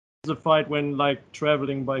intensified when like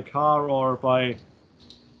traveling by car or by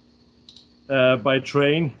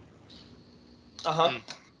train.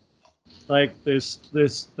 Like this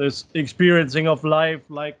experiencing of life,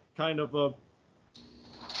 like kind of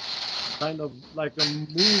like a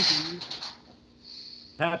movie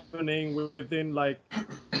happening within like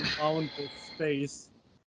boundless space,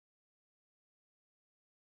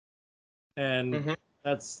 and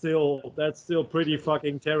that's still pretty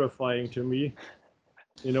fucking terrifying to me,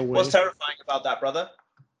 in a way. What's terrifying about that, brother?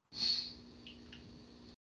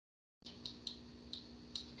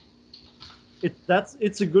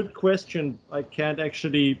 It's a good question. I can't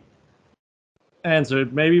actually answer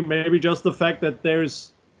it. Maybe just the fact that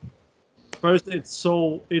there's first it's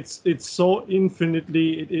so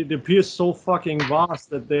infinitely it appears so fucking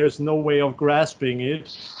vast that there's no way of grasping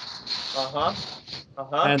it.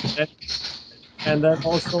 And then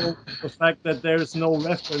also the fact that there's no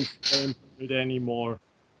reference frame for it anymore.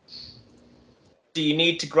 Do you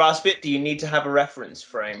need to grasp it? Do you need to have a reference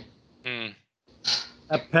frame?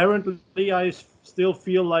 Apparently, I still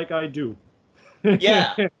feel like I do.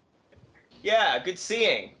 Yeah. Yeah, good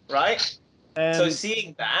seeing, right? And so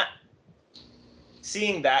seeing that,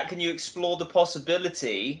 can you explore the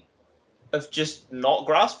possibility of just not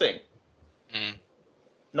grasping?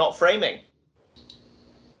 Not framing?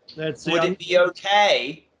 Would it be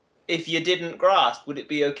okay if you didn't grasp? Would it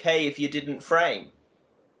be okay if you didn't frame?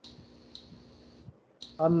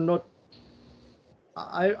 I'm not.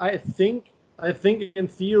 I think in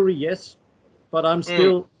theory yes, but I'm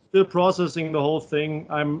still processing the whole thing.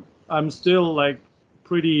 I'm still like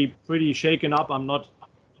pretty shaken up. I'm not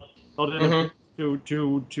in a place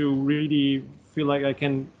to really feel like I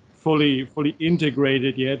can fully integrate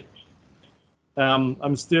it yet.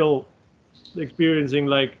 I'm still experiencing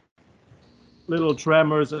like little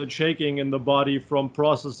tremors and shaking in the body from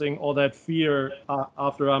processing all that fear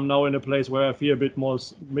after I'm now in a place where I feel a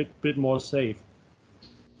bit more safe.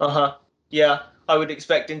 Yeah, I would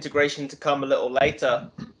expect integration to come a little later.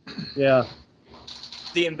 Yeah.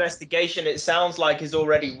 The investigation, it sounds like, is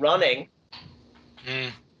already running.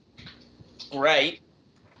 Great.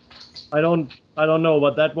 I don't know,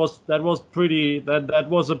 but that was pretty that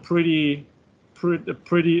was a pretty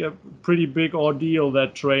big ordeal,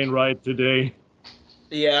 that train ride today.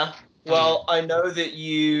 Yeah. Well, I know that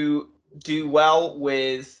you do well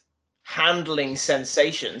with handling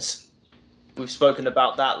sensations. We've spoken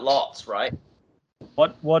about that lots, right?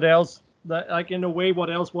 What else? Like, in a way, what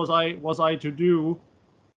else was I to do?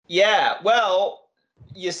 Yeah. Well,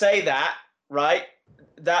 you say that, right?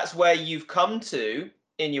 That's where you've come to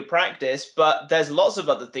in your practice, but there's lots of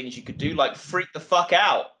other things you could do, like freak the fuck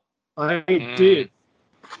out. I did.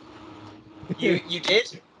 You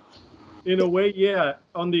did? In a way, yeah.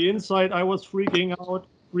 On the inside, I was freaking out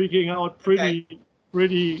pretty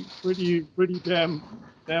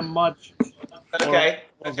damn much. Okay.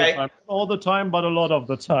 Not all the time, but a lot of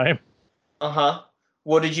the time.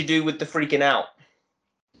 What did you do with the freaking out?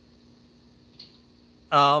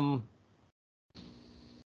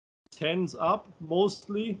 Tense up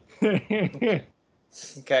mostly. Okay.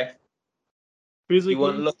 Physically. You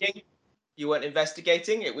weren't looking? You weren't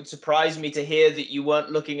investigating? It would surprise me to hear that you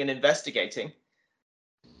weren't looking and investigating.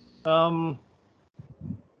 A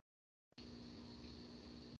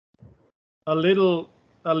little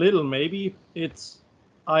maybe.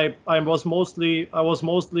 I was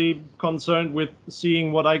mostly concerned with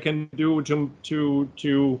seeing what I can do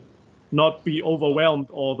to not be overwhelmed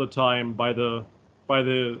all the time by the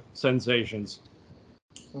sensations.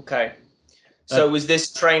 Okay. So was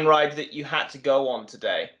this train ride that you had to go on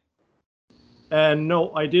today? And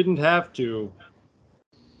no, I didn't have to.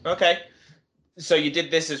 Okay. So you did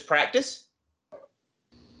this as practice?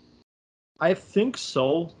 I think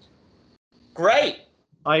so. Great.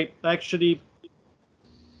 I actually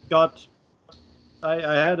I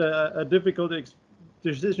had a difficult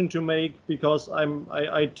decision to make, because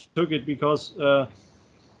I took it because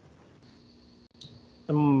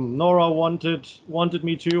Nora wanted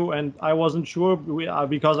me to, and I wasn't sure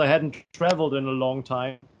because I hadn't traveled in a long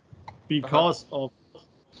time because of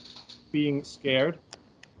being scared.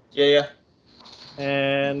 Yeah.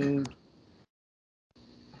 And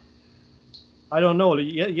I don't know.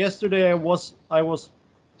 Yesterday I was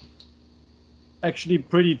actually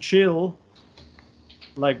pretty chill,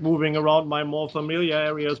 like moving around my more familiar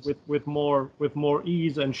areas with more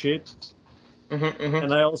ease and shit.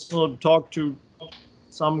 And I also talked to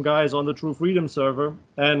some guys on the True Freedom server,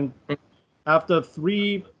 and after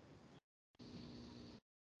four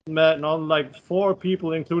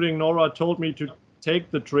people, including Nora, told me to take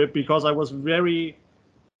the trip because I was very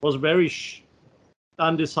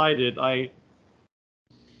undecided.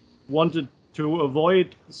 wanted to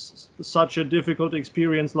avoid such a difficult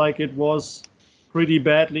experience like it was pretty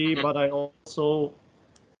badly, but I also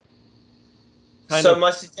So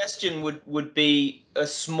my suggestion would be a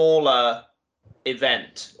smaller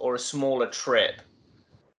event or a smaller trip,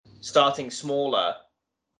 starting smaller,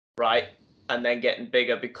 right, and then getting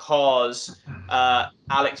bigger, because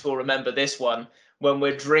Alex will remember this one, when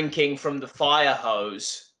we're drinking from the fire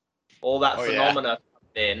hose, all that phenomena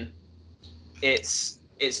comes in.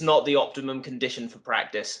 It's not the optimum condition for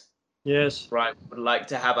practice. Yes. Right. Would like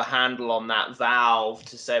to have a handle on that valve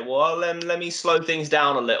to say, well, let me slow things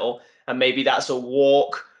down a little, and maybe that's a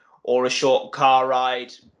walk or a short car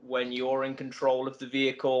ride when you're in control of the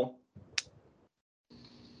vehicle.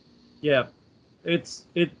 Yeah.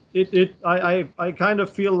 I kind of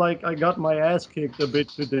feel like I got my ass kicked a bit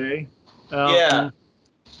today. Yeah.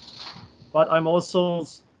 But I'm also,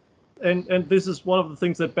 and this is one of the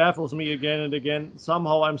things that baffles me again and again.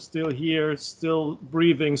 Somehow I'm still here, still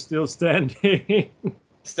breathing, still standing.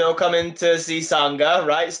 Still coming to see Sangha,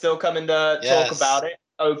 right? Still coming to talk about it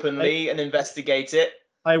openly and investigate it.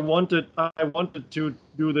 I wanted to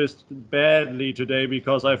do this badly today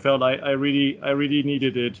because I felt I really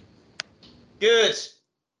needed it. Good.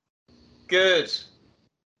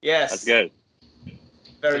 Yes. That's good.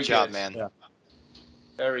 Very good job, man. Yeah.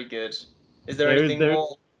 Very good. Is there anything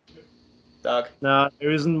more, Doug? Nah,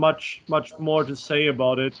 there isn't much more to say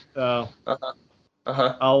about it.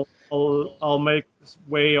 I'll make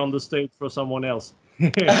way on the stage for someone else.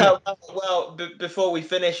 Well, before we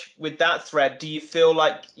finish with that thread, do you feel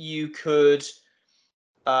like you could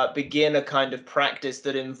begin a kind of practice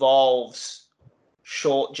that involves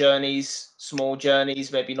short journeys, small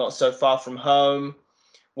journeys, maybe not so far from home,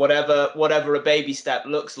 whatever a baby step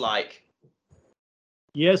looks like?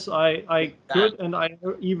 Yes, I could, and I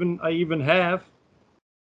even have.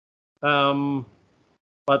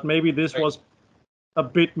 But maybe this was a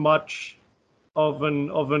bit much of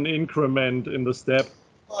an increment in the step.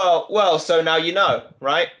 Well, so now you know,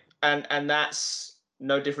 right? And that's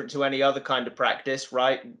no different to any other kind of practice,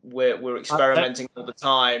 right? We're experimenting all the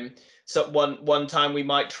time. So one time we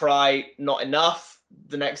might try not enough,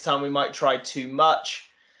 the next time we might try too much,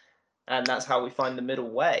 and that's how we find the middle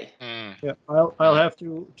way. Yeah, I'll have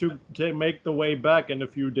to make the way back in a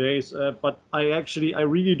few days, but I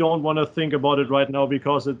really don't want to think about it right now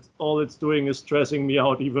because all it's doing is stressing me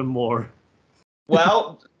out even more.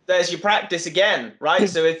 Well, there's your practice again, right?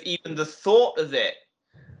 So if even the thought of it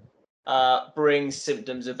brings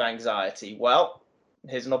symptoms of anxiety, well,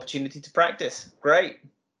 here's an opportunity to practice. Great.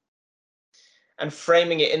 And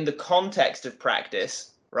framing it in the context of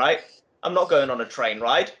practice, right? I'm not going on a train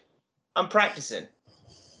ride. I'm practicing.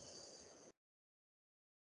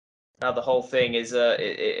 Now the whole thing is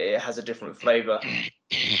it has a different flavor.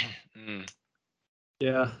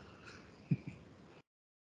 Yeah.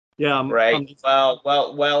 Yeah. Great.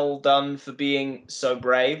 Well done for being so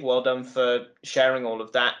brave. Well done for sharing all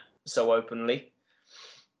of that so openly.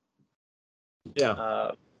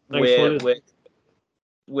 Yeah.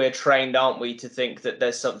 We're trained, aren't we, to think that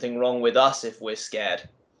there's something wrong with us if we're scared,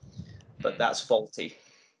 but that's faulty.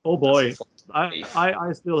 Oh boy,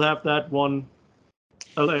 I still have that one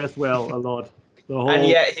as well a lot. The whole, and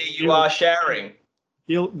yet here you are sharing.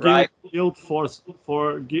 Guilt for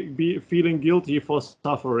feeling guilty for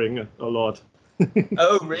suffering a lot.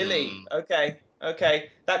 Oh really? Okay.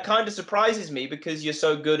 That kind of surprises me because you're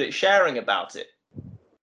so good at sharing about it.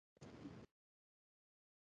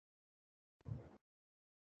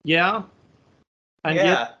 Yeah. And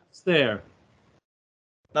yet it's there.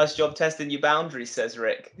 Nice job testing your boundaries, says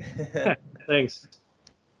Rick. Thanks.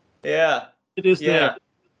 Yeah. It is there.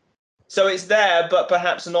 So it's there, but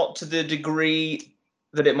perhaps not to the degree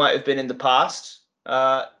that it might have been in the past.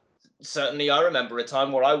 Certainly, I remember a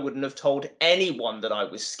time where I wouldn't have told anyone that I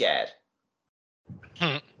was scared.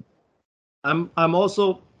 I'm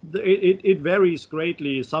also. It varies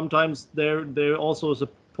greatly. Sometimes there also is a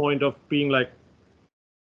point of being like,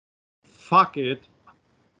 fuck it.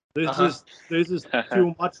 This is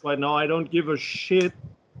too much right now. I don't give a shit.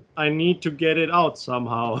 I need to get it out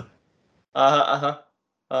somehow. I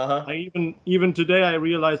even today I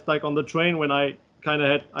realized, like on the train, when I kind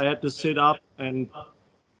of had to sit up and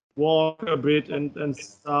walk a bit and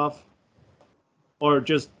stuff, or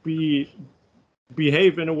just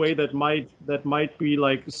behave in a way that might be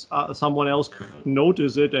like someone else could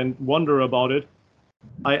notice it and wonder about it.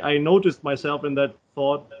 I noticed myself in that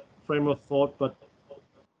frame of thought, but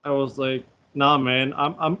I was like, nah, man,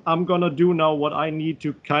 I'm gonna do now what I need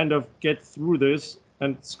to kind of get through this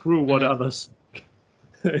and screw what others.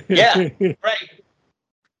 Yeah,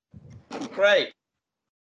 great.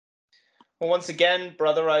 Well, once again,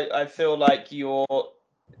 brother, I feel like your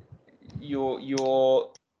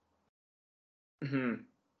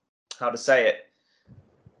how to say it?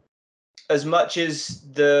 As much as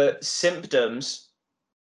the symptoms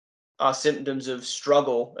are symptoms of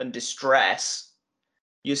struggle and distress,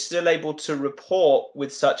 you're still able to report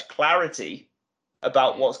with such clarity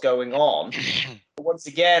about what's going on. Once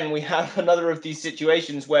again, we have another of these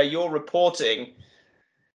situations where you're reporting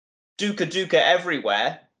dukkha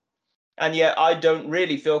everywhere, and yet I don't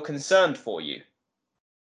really feel concerned for you.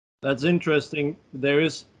 That's interesting. There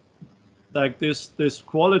is like this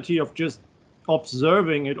quality of just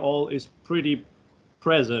observing it all is pretty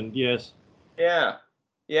present. Yes.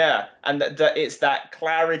 Yeah, and that it's that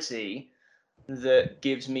clarity that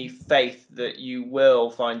gives me faith that you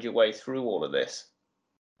will find your way through all of this.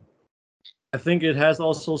 I think it has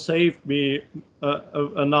also saved me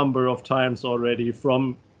a number of times already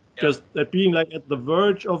from just being like at the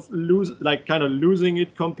verge of kind of losing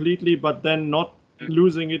it completely, but then not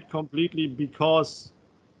losing it completely because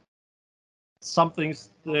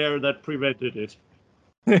something's there that prevented it.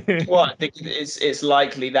 Well, I think it's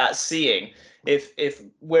likely that seeing, if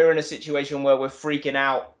we're in a situation where we're freaking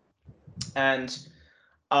out and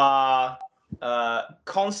our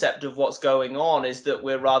concept of what's going on is that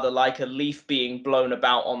we're rather like a leaf being blown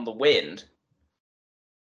about on the wind,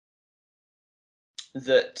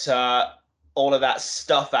 that all of that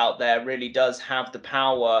stuff out there really does have the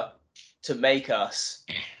power to make us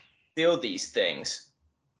feel these things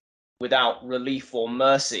without relief or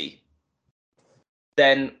mercy,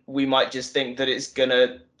 then we might just think that it's going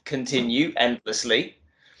to continue endlessly.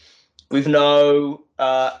 We've no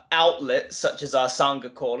outlet such as our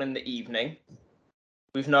Sangha call in the evening.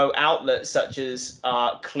 We've no outlet such as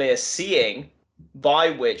clear seeing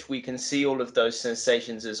by which we can see all of those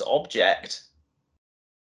sensations as object.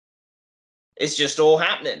 It's just all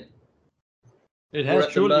happening. It We're has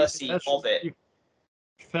at the mercy of it.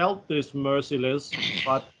 Felt this merciless,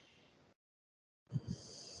 but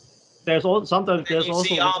sometimes there's you also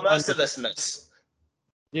see our mercilessness.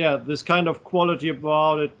 Yeah, this kind of quality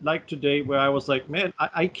about it, like today, where I was like, man,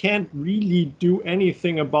 I can't really do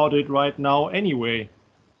anything about it right now anyway.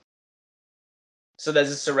 So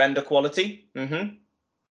there's a surrender quality. Mm-hmm.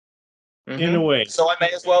 In a way. So I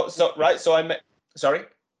may as well. Sorry.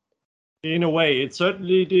 In a way, it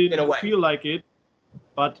certainly didn't feel like it,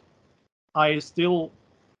 but I still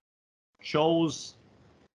chose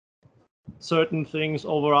certain things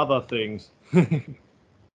over other things.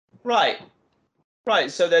 Right.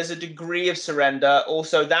 So there's a degree of surrender.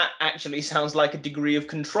 Also, that actually sounds like a degree of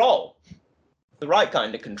control. The right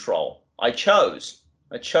kind of control. I chose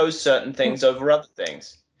certain things over other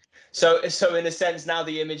things. So in a sense, now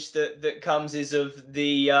the image that comes is of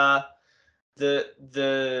the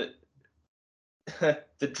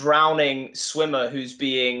the drowning swimmer who's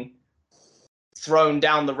being thrown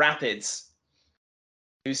down the rapids,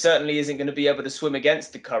 who certainly isn't going to be able to swim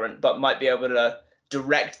against the current, but might be able to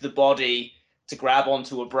direct the body to grab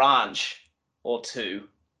onto a branch or two.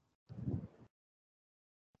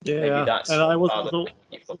 Yeah, maybe that's and I was also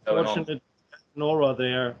fortunate Nora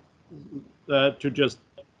there to just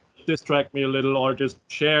distract me a little or just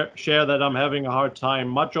share that I'm having a hard time.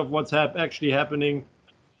 Much of what's actually happening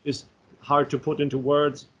is hard to put into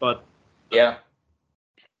words, but yeah.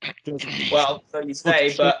 Well, so you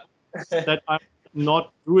say, but that I'm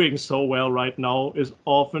not doing so well right now is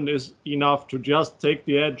often enough to just take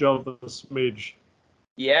the edge off a smidge.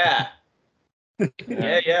 Yeah.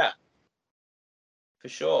 Yeah. For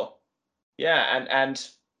sure. Yeah, and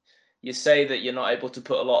you say that you're not able to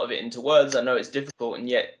put a lot of it into words. I know it's difficult, and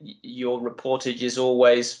yet your reportage is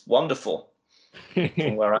always wonderful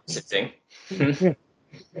from where I'm sitting.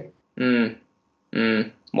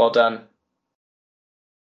 Well done.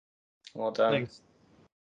 Well done. Thanks.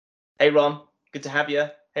 Hey, Ron. Good to have you.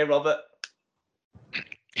 Hey, Robert.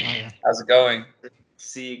 How's it going?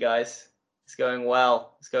 See you guys. It's going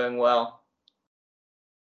well.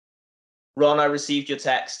 Ron, I received your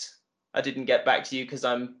text. I didn't get back to you because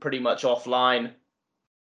I'm pretty much offline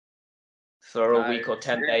for a week or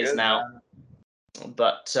 10 days now. Man.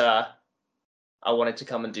 But I wanted to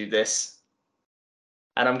come and do this.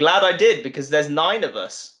 And I'm glad I did because there's 9 of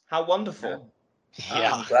us. How wonderful.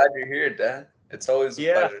 Yeah. I'm glad you're here, Dan. It's always a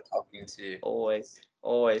pleasure talking to you.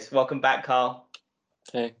 Always. Welcome back, Carl.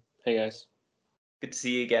 Hey guys. Good to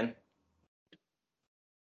see you again.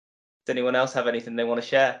 Does anyone else have anything they want to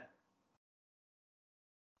share?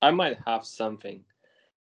 I might have something.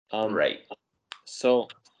 Right. So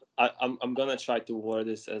I'm gonna try to word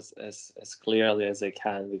this as clearly as I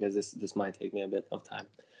can because this might take me a bit of time.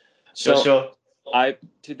 Sure.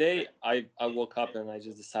 today I woke up and I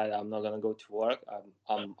just decided I'm not gonna go to work.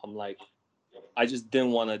 I'm like, I just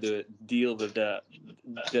didn't want to deal with the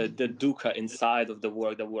dukkha inside of the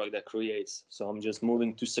work that creates. So I'm just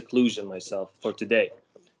moving to seclusion myself for today,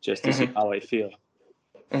 just to see how I feel.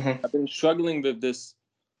 I've been struggling with this,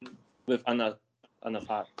 with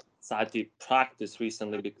anapasati practice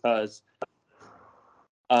recently, because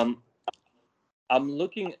I'm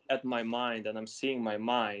looking at my mind and I'm seeing my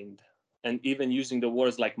mind, and even using the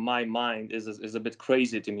words like my mind is a bit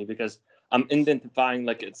crazy to me, because I'm identifying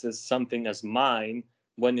like it's as something as mine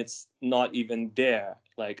when it's not even there.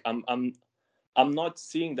 Like I'm not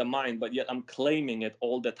seeing the mind, but yet I'm claiming it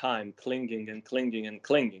all the time, clinging and clinging and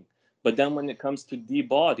clinging. But then when it comes to the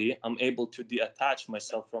body, I'm able to detach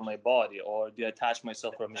myself from my body, or detach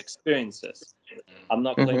myself from experiences. I'm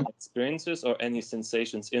not claiming experiences or any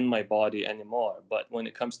sensations in my body anymore. But when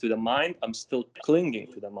it comes to the mind, I'm still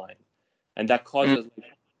clinging to the mind. And that causes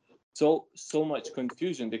so much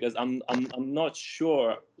confusion, because I'm not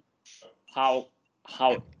sure how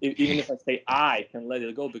even if I say I can let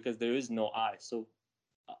it go, because there is no I. So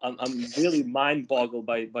I'm really mind boggled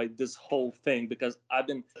by this whole thing, because I've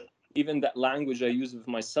been, even that language I use with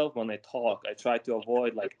myself when I talk, I try to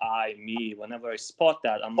avoid like I, me. Whenever I spot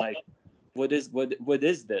that, I'm like, what is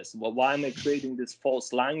this? Well, why am I creating this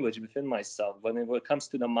false language within myself? When it comes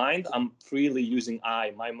to the mind, I'm freely using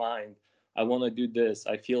I, my mind. I want to do this.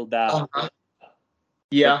 I feel that.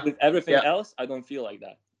 Yeah. But with everything else, I don't feel like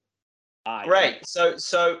that. Great. So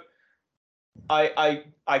I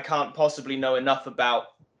can't possibly know enough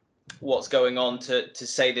about what's going on to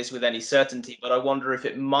say this with any certainty, but I wonder if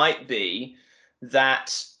it might be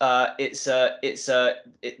that the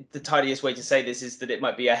tidiest way to say this is that it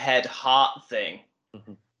might be a head-heart thing.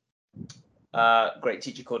 Great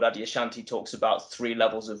teacher called Adyashanti talks about 3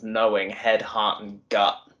 levels of knowing: head, heart, and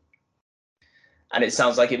gut. And it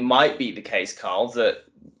sounds like it might be the case, Carl, that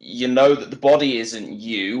you know that the body isn't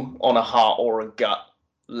you on a heart or a gut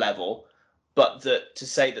level, but that to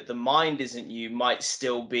say that the mind isn't you might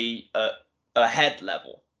still be a head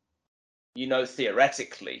level. You know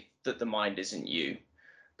theoretically that the mind isn't you,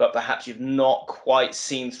 but perhaps you've not quite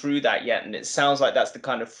seen through that yet. And it sounds like that's the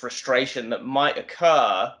kind of frustration that might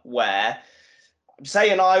occur, where I'm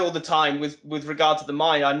saying I all the time with regard to the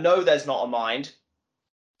mind. I know there's not a mind.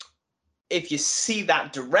 If you see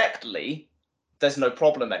that directly, there's no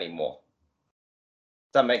problem anymore.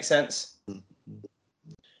 Does that make sense?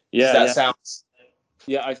 Yeah, that sounds.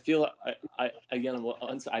 Yeah, I feel I again,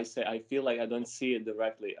 once I say I feel like I don't see it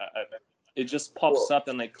directly. It just pops up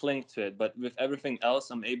and I cling to it. But with everything else,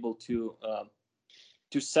 I'm able to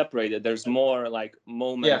separate it. There's more like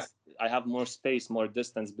moments. I have more space, more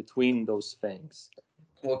distance between those things.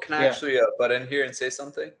 Well, can I actually butt in here and say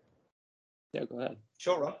something? Yeah, go ahead.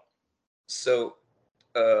 Sure, Rob. So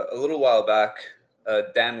a little while back,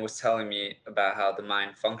 Dan was telling me about how the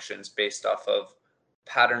mind functions based off of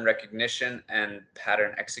pattern recognition and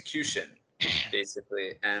pattern execution,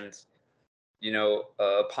 basically. And, you know,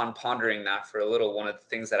 upon pondering that for a little, one of the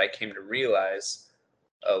things that I came to realize,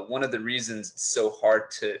 one of the reasons it's so hard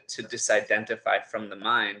to disidentify from the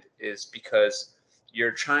mind is because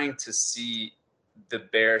you're trying to see the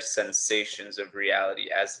bare sensations of reality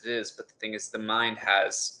as it is. But the thing is, the mind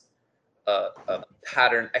has a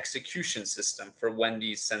pattern execution system for when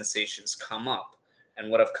these sensations come up. And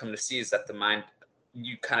what I've come to see is that the mind,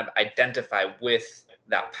 you kind of identify with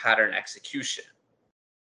that pattern execution.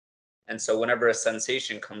 And so whenever a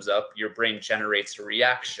sensation comes up, your brain generates a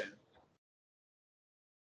reaction.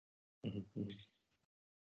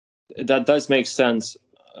 That does make sense.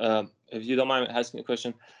 If you don't mind asking a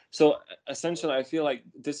question. So essentially, I feel like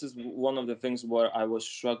this is one of the things where I was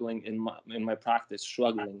struggling in my practice.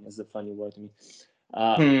 Struggling is a funny word to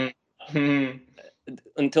me.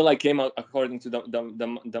 Until I came out, according to the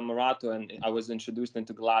Marato, and I was introduced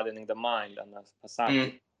into gladdening the mind, and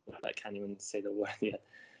Pasati, I can't even say the word yet,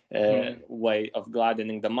 way of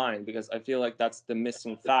gladdening the mind, because I feel like that's the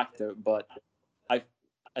missing factor. But at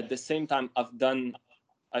the same time, I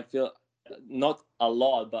feel not a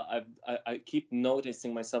lot, but I keep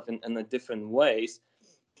noticing myself in a different ways,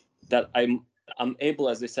 that I'm able,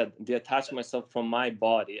 as I said, detach myself from my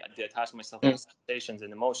body, detach myself from sensations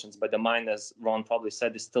and emotions. But the mind, as Ron probably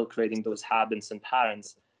said, is still creating those habits and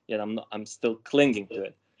patterns. Yet I'm still clinging to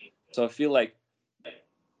it. So I feel like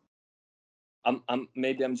I'm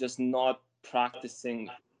just not practicing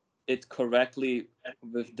it correctly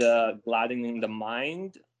with the gladdening the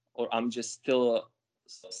mind, or I'm just still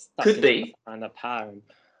stuck in a pattern.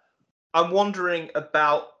 I'm wondering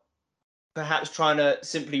about perhaps trying to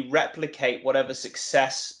simply replicate whatever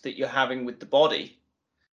success that you're having with the body.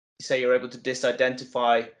 say you're able to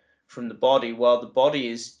disidentify from the body. Well, the body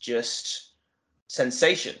is just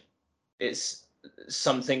sensation. It's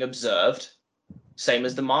something observed, same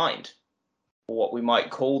as the mind, or what we might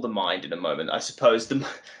call the mind in a moment. I suppose the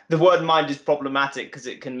word mind is problematic because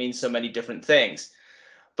it can mean so many different things.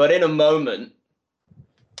 But in a moment,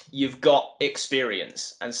 you've got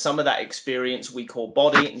experience, and some of that experience we call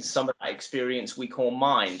body, and some of that experience we call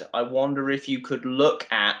mind. I wonder if you could look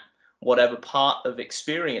at whatever part of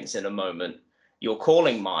experience in a moment you're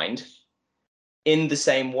calling mind in the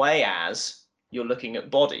same way as you're looking at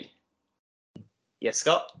body. Yes,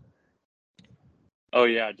 Scott? Oh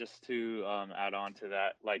yeah, just to add on to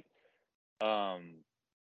that, like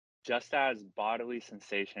just as bodily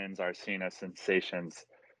sensations are seen as sensations,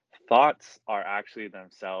 thoughts are actually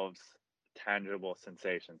themselves tangible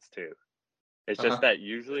sensations too. It's just that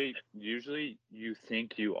usually you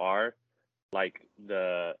think you are like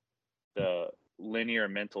the linear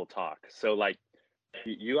mental talk. So like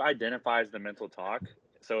you identify as the mental talk,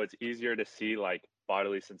 so it's easier to see like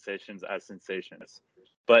bodily sensations as sensations.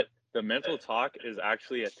 But the mental talk is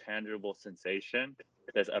actually a tangible sensation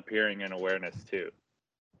that's appearing in awareness too.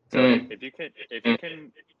 So if you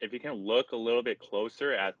can look a little bit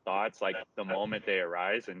closer at thoughts like the moment they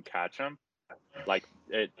arise and catch them, like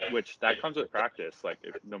which that comes with practice. Like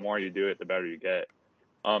the more you do it, the better you get.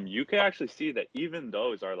 You can actually see that even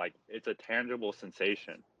those are like, it's a tangible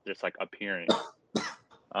sensation, just like appearing.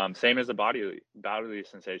 Same as a bodily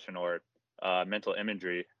sensation or mental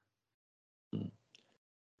imagery.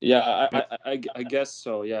 Yeah, I guess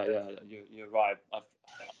so. Yeah, you're right.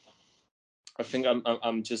 I think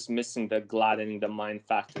I'm just missing the gladdening the mind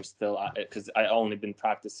factor still, because I only been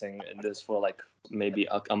practicing this for like maybe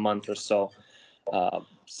a month or so.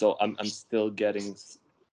 So I'm still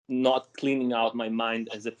not cleaning out my mind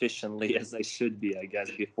as efficiently as I should be, I guess,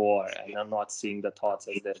 before, and I'm not seeing the thoughts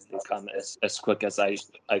as they come as quick as I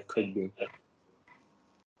could do.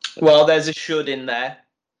 Well, there's a should in there.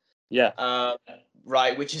 Yeah.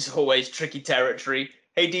 Right, which is always tricky territory.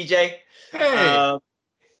 Hey, DJ. Hey.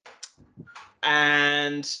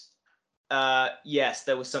 And yes,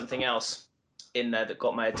 there was something else in there that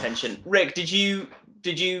got my attention. Rick, did you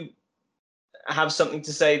have something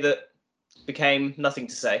to say that became nothing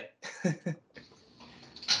to say?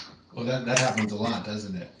 Well, that happens a lot,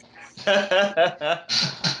 doesn't it?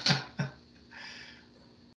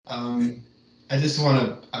 I just want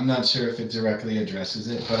to, I'm not sure if it directly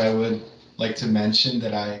addresses it, but I would like to mention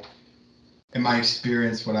that in my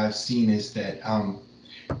experience, what I've seen is that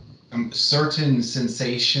certain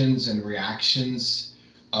sensations and reactions,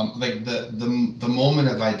 like the moment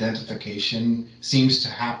of identification seems to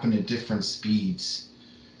happen at different speeds.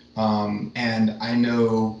 And I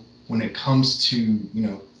know when it comes to,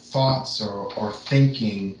 thoughts or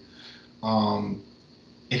thinking,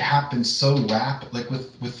 it happens so rapid. Like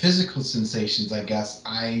with physical sensations, I guess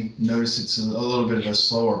I notice it's a little bit of a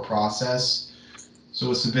slower process,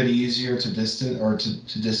 so it's a bit easier to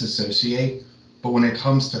disassociate. But when it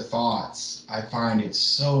comes to thoughts, I find it's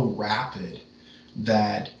so rapid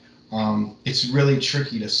that it's really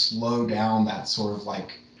tricky to slow down that sort of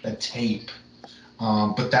like a tape.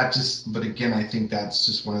 But again, I think that's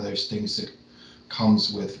just one of those things that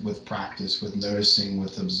comes with practice, with noticing,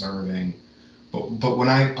 with observing. But when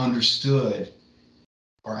I understood,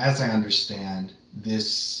 or as I understand,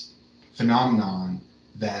 this phenomenon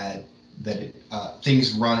that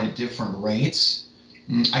things run at different rates,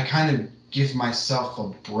 I kind of give myself a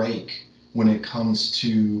break when it comes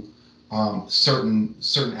to certain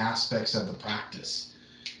aspects of the practice,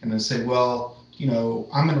 and I say, well,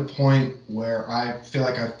 I'm at a point where I feel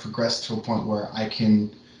like I've progressed to a point where I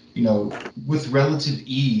can, with relative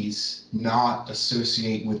ease, not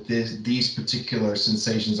associate with these particular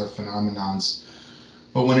sensations or phenomenons.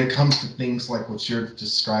 But when it comes to things like what you're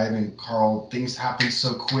describing, Carl, things happen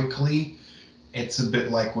so quickly. It's a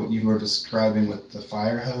bit like what you were describing with the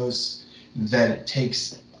fire hose, that it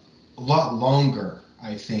takes a lot longer,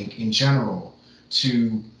 I think, in general,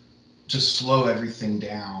 to slow everything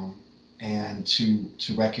down and to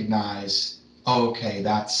recognize, oh, okay,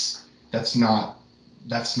 that's not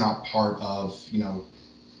part of,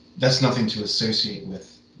 that's nothing to associate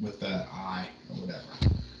with the I or whatever.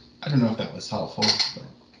 I don't know if that was helpful, but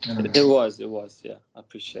I don't know. It was, yeah. I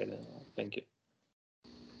appreciate it. Thank you.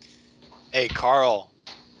 Hey, Carl.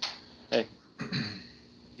 Hey. Do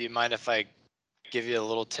you mind if I give you a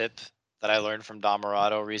little tip that I learned from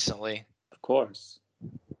Dhammarato recently? Of course.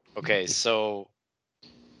 Okay, so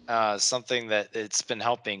something that it's been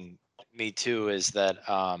helping me too is that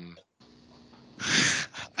I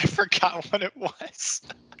forgot what it was.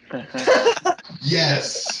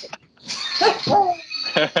 Yes.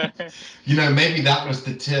 Maybe that was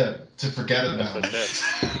the tip to forget about it.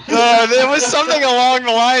 There was something along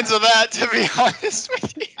the lines of that, to be honest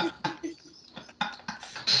with you.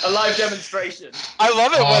 A live demonstration. I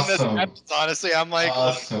love it when this Awesome. happens, honestly. I'm like,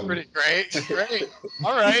 Awesome. pretty great.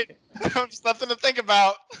 All right. Just nothing to think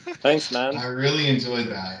about. Thanks, man. I really enjoyed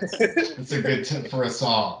that. It's a good tip for us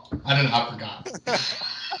all. I forgot.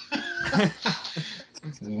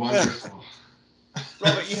 Wonderful.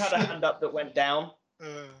 Robert, you had a hand up that went down.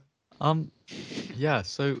 Yeah,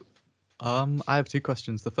 so I have 2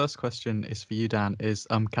 questions. The first question is for you, Dan, is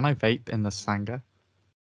can I vape in the Sangha?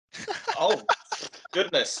 Oh,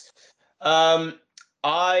 goodness.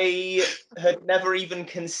 I had never even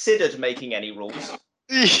considered making any rules.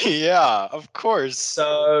 Yeah, of course.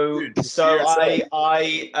 So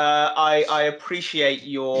I appreciate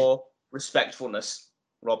your respectfulness,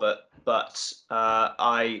 Robert, but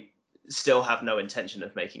I still have no intention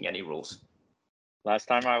of making any rules. Last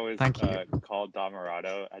time I was called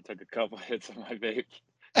Damarado, I took a couple hits of my vape.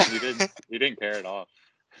 He didn't care at all.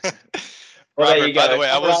 Well, Robert, there you go. by the way,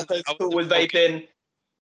 I wasn't cool with vaping.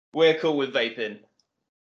 We're cool with vaping.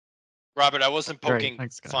 Robert, I wasn't poking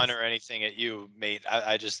thanks, fun or anything at you, mate.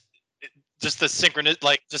 I just the synchronous,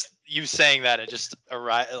 like just you saying that, it just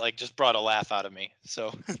just brought a laugh out of me.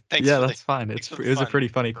 So thanks. Yeah, that's fine. It was a pretty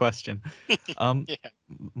funny question. Yeah.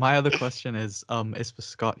 My other question is for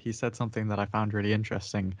Scott. He said something that I found really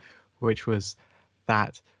interesting, which was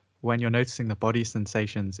that when you're noticing the body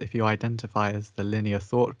sensations, if you identify as the linear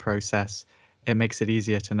thought process, it makes it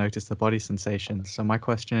easier to notice the body sensations. So my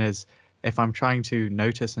question is, if I'm trying to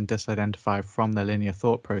notice and disidentify from the linear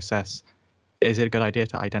thought process, is it a good idea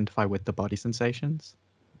to identify with the body sensations?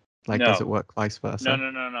 Like, does it work vice versa?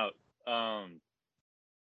 No.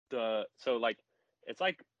 It's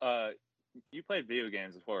like you played video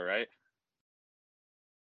games before, right?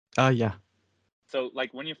 Yeah. So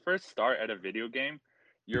like when you first start at a video game,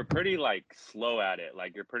 you're pretty like slow at it.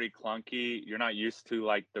 Like you're pretty clunky. You're not used to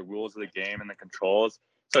like the rules of the game and the controls.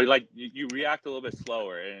 So like you react a little bit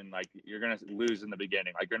slower, and like you're gonna lose in the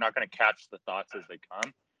beginning. Like you're not gonna catch the thoughts as they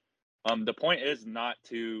come. The point is not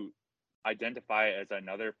to identify it as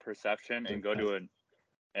another perception and go to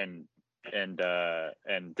and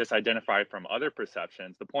disidentify from other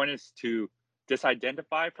perceptions. The point is to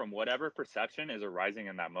disidentify from whatever perception is arising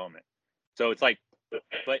in that moment. So it's like,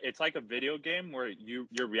 but it's like a video game where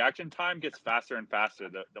your reaction time gets faster and faster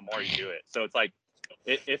the more you do it. So it's like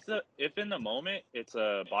if in the moment it's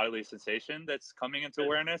a bodily sensation that's coming into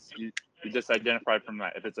awareness, you disidentify from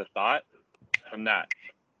that. If it's a thought, from that.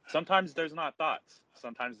 Sometimes there's not thoughts.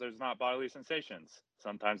 Sometimes there's not bodily sensations.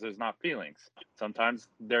 Sometimes there's not feelings. Sometimes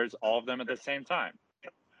there's all of them at the same time.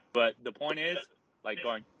 But the point is, like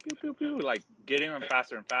going pew pew pew, like getting them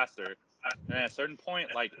faster and faster. And at a certain point,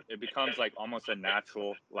 like it becomes like almost a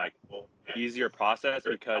natural, like easier process,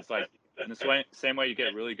 because like in the same way you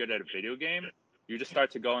get really good at a video game, you just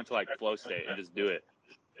start to go into like flow state and just do it.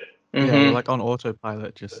 Yeah, you're like on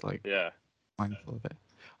autopilot, just like mindful of it.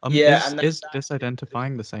 Is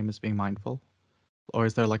disidentifying the same as being mindful, or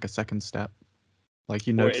is there like a second step? Like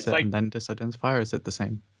you notice it and then disidentify, or is it the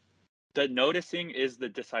same? The noticing is the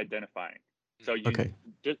disidentifying. So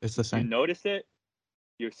it's the same. You notice it,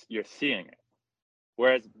 you're seeing it.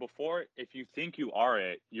 Whereas before, if you think you are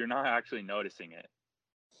it, you're not actually noticing it.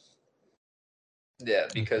 Yeah,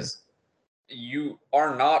 because you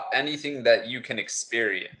are not anything that you can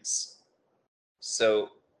experience. So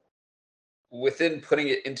within putting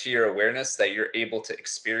it into your awareness that you're able to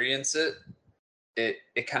experience it,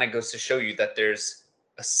 it kind of goes to show you that there's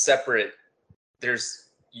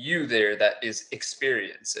you there that is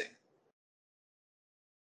experiencing.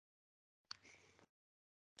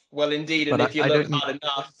 Well, indeed, and if you look hard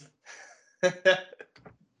enough,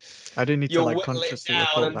 I do need to like consciously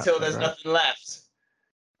report until that, there's nothing left.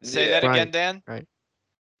 Say that again, Dan. Right.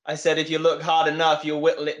 I said if you look hard enough, you'll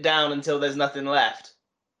whittle it down until there's nothing left.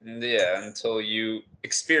 Yeah, until you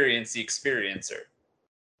experience the experiencer.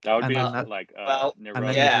 That would be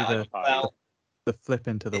the flip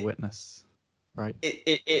into the witness, right?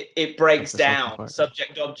 It breaks down.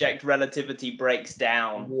 Subject-object relativity breaks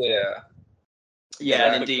down.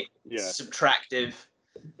 Yeah, and indeed, subtractive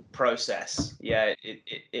process. Yeah,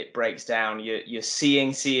 it breaks down. You're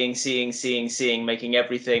seeing, making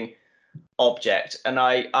everything object. And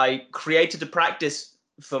I created a practice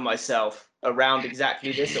for myself around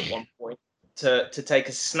exactly this at one point, to take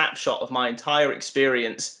a snapshot of my entire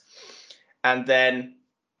experience, and then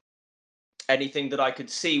anything that I could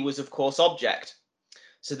see was of course object.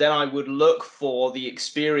 So then I would look for the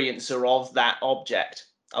experiencer of that object.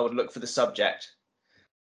 I would look for the subject.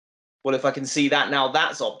 Well, if I can see that now,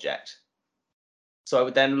 that's object. So I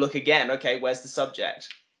would then look again, okay, where's the subject?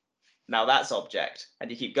 Now that's object. And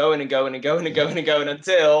you keep going and going and going and going and going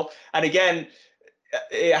until, and again,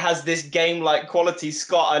 it has this game-like quality.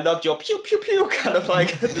 Scott, I loved your pew pew pew kind of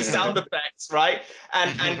like the sound effects, right?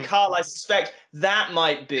 And Carl, I suspect that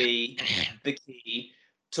might be the key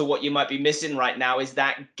to what you might be missing right now, is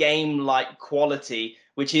that game-like quality,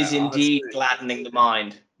 which is indeed gladdening the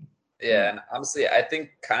mind. Yeah, and honestly, I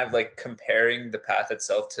think kind of like comparing the path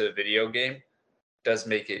itself to a video game does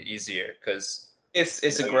make it easier, because it's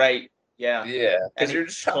a great, yeah, because you're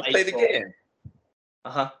just trying to play the game.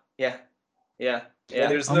 Yeah,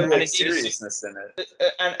 there's no like seriousness in it.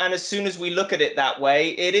 And as soon as we look at it that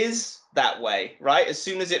way, it is that way, right? As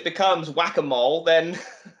soon as it becomes whack-a-mole, then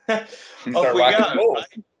off we go. Right?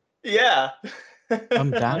 Yeah.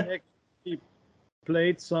 I'm down. I actually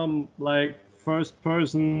played some like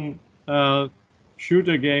first-person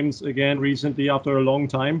shooter games again recently after a long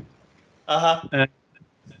time.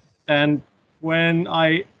 And when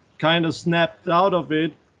I kind of snapped out of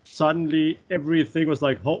it, suddenly everything was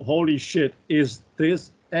like, holy shit, is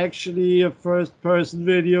this actually a first-person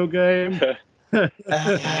video game? Go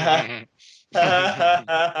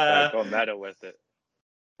meta with it.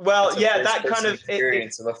 Well, it's yeah, that kind of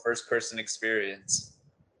experience of a first-person experience.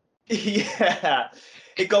 Yeah,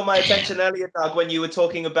 it got my attention earlier, Doug, when you were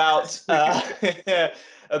talking about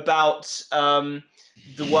about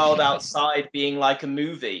the world outside being like a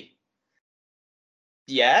movie.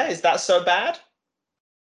 Yeah, is that so bad?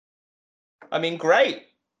 I mean, great,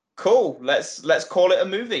 cool. Let's call it a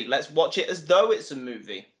movie. Let's watch it as though it's a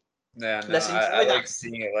movie. Yeah, no, I like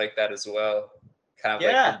seeing it like that as well. Kind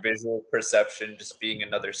of like the visual perception just being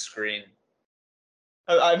another screen.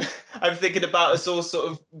 I'm thinking about us all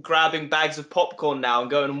sort of grabbing bags of popcorn now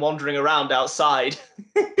and going and wandering around outside.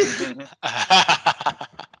 Good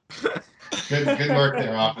work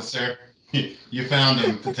there, officer. You found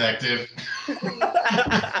him, detective.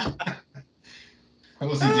 What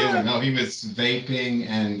was he doing? Oh, he was vaping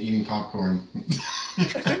and eating popcorn.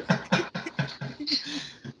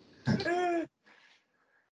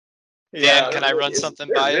 Dan, can I run something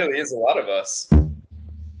by you? There really is a lot of us.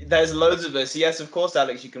 There's loads of us. Yes, of course,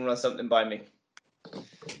 Alex, you can run something by me.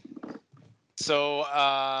 So,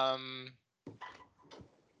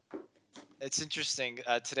 it's interesting.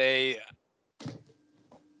 Today,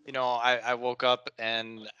 you know, I woke up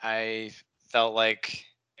and I felt like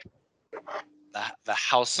the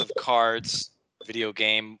House of Cards video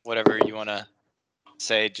game, whatever you want to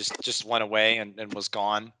say, just went away and was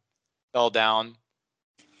gone, fell down.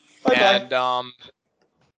 Bye-bye.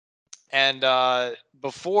 And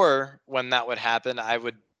before, when that would happen,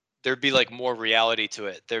 there'd be like more reality to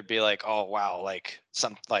it. There'd be like, oh wow, like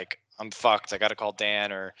I'm fucked. I got to call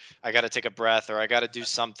Dan, or I got to take a breath, or I got to do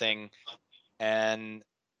something. And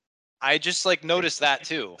I just like noticed that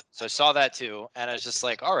too. So I saw that too, and I was just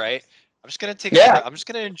like, all right, I'm just gonna take. I'm just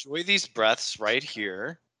gonna enjoy these breaths right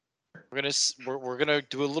here. We're gonna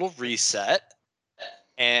do a little reset.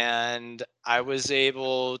 And I was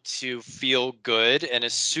able to feel good. And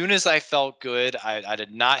as soon as I felt good, I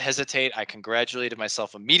did not hesitate. I congratulated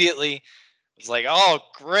myself immediately. I was like, oh,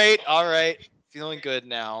 great. All right. Feeling good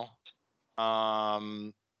now.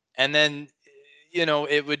 And then, you know,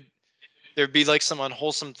 there'd be like some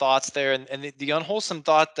unwholesome thoughts there. And the unwholesome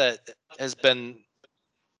thought that has been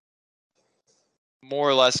more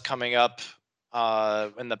or less coming up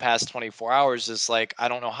in the past 24 hours is like, I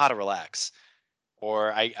don't know how to relax.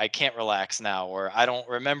 Or I can't relax now, or I don't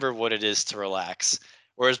remember what it is to relax.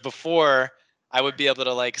 Whereas before, I would be able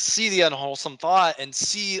to like see the unwholesome thought and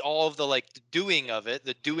see all of the like the doing of it,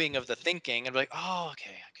 the doing of the thinking, and be like, oh,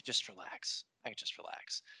 okay, I could just relax.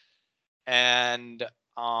 And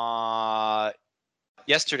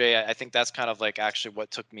yesterday, I think that's kind of like actually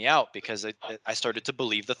what took me out, because I started to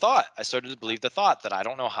believe the thought. I started to believe the thought that I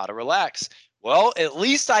don't know how to relax. Well, at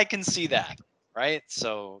least I can see that, right?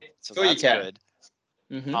 So that's good.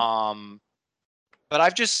 Mm-hmm. But I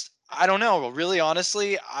don't know, really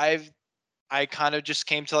honestly, I kind of just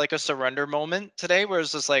came to like a surrender moment today, where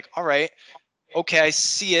it's just like, all right, okay, I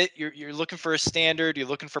see it. You're looking for a standard, you're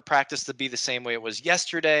looking for practice to be the same way it was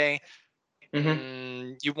yesterday.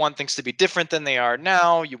 You want things to be different than they are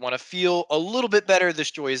now. You want to feel a little bit better.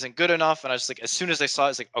 This joy isn't good enough. And I was like, as soon as I saw it,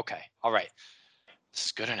 it's like, okay, all right, this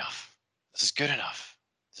is good enough. This is good enough.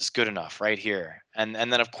 This is good enough right here. And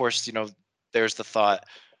then of course, you know, there's the thought,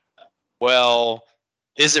 well,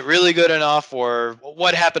 is it really good enough? Or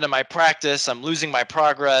what happened to my practice? I'm losing my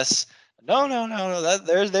progress. No.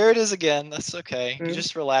 There it is again. That's okay. You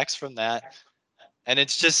just relax from that. And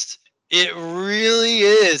it's just, it really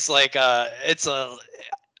is like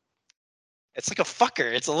It's like a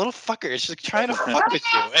fucker. It's a little fucker. It's just trying to fuck with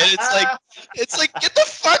you, and it's like get the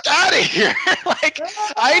fuck out of here. Like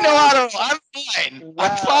I know how to. I'm fine. Wow.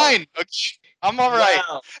 I'm fine. Okay? I'm all right.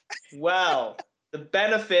 Wow. The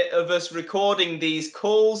benefit of us recording these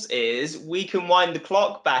calls is we can wind the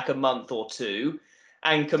clock back a month or two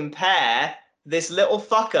and compare this little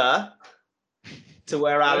fucker to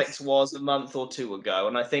where Alex was a month or two ago,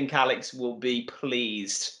 and I think Alex will be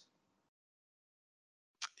pleased.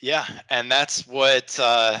 Yeah, and that's what.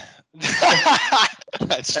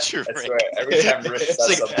 That's true. That's Rick. right. Every time Rich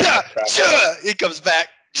says something, it comes back.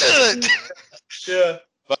 Sure.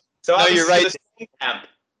 So no, Alex you're is right. gonna spawn camp.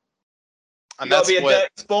 And you gotta be a what... dirty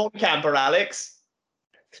spawn camper, Alex.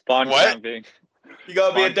 Spawn camping. You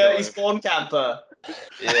gotta be a dirty killer. spawn camper.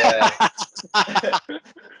 Yeah.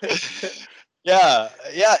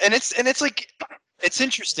 yeah, and it's like it's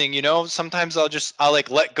interesting, you know. Sometimes I'll like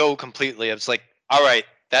let go completely. It's like, all right,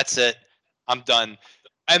 that's it, I'm done.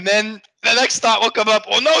 And then the next thought will come up.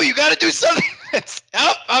 Well, no, you got to do something.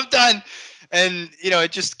 Oh, I'm done. And you know,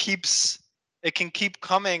 it can keep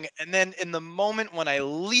coming. And then in the moment when I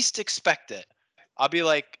least expect it, I'll be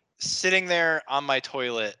like sitting there on my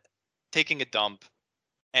toilet, taking a dump,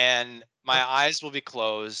 and my eyes will be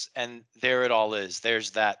closed, and there it all is.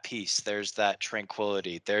 There's that peace. There's that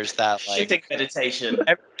tranquility. There's that like shitting meditation.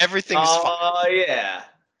 Everything's fine. Oh yeah.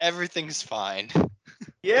 Everything's fine.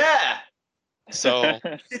 Yeah. So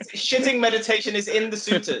shitting meditation is in the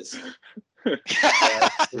suitors.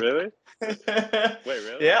 Really? Wait,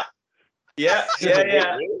 really? Yeah.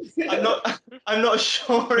 I'm not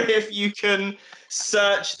sure if you can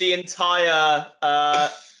search the entire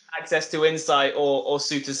Access to Insight or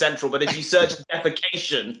Suter Central, but if you search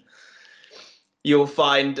defecation, you'll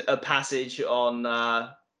find a passage on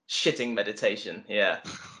shitting meditation. Yeah.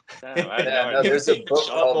 No, there's a book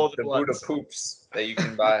called The Buddha Poops that you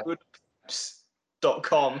can buy.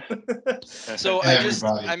 .com. So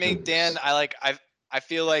Dan, I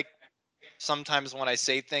feel like sometimes when I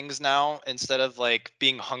say things now, instead of like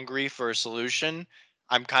being hungry for a solution,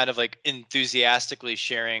 I'm kind of like enthusiastically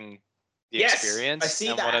sharing the experience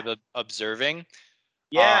and what I'm observing.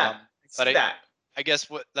 Yeah, but I guess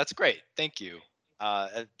that's great. Thank you.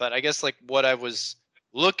 But I guess like what I was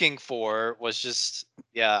looking for was just,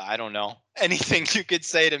 I don't know, anything you could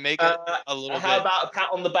say to make it a little bit. How about a pat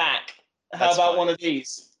on the back? How about one of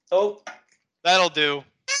these? Oh, that'll do.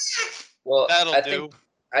 Well,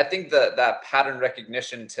 I think that pattern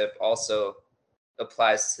recognition tip also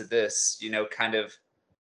applies to this, you know, kind of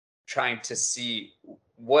trying to see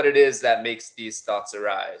what it is that makes these thoughts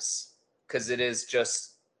arise. Because it is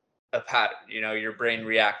just a pattern, you know, your brain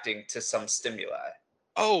reacting to some stimuli.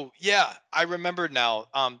 Oh, yeah, I remembered now.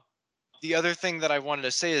 The other thing that I wanted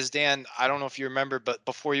to say is, Dan, I don't know if you remember, but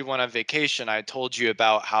before you went on vacation, I told you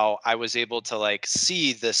about how I was able to like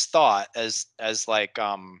see this thought as like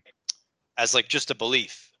just a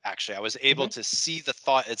belief. Actually, I was able to see the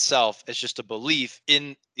thought itself as just a belief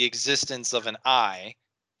in the existence of an I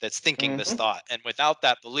that's thinking this thought. And without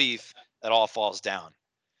that belief, it all falls down.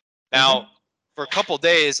 Now, for a couple of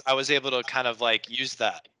days, I was able to kind of like use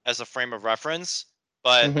that as a frame of reference,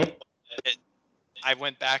 but I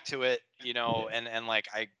went back to it, you know, and like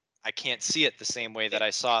I can't see it the same way that I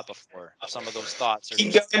saw it before. Some of those thoughts are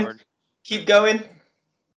keep going.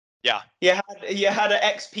 Yeah. You had an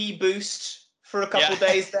XP boost for a couple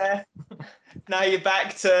days there. Now you're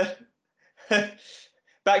back to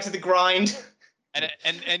the grind. And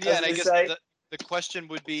I guess the question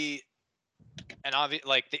would be, and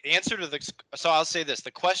like the answer to so I'll say this: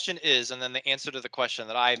 the question is, and then the answer to the question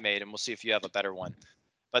that I made, and we'll see if you have a better one.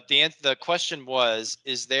 But the question was: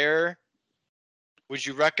 would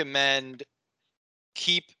you recommend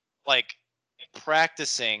keep like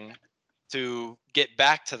practicing to get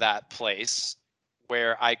back to that place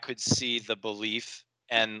where I could see the belief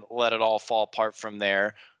and let it all fall apart from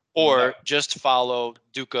there, or just follow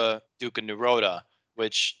dukkha nirodha,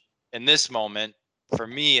 which in this moment, for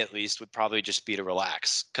me at least, would probably just be to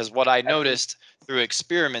relax. Because what I noticed through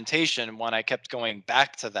experimentation, when I kept going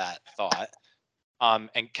back to that thought,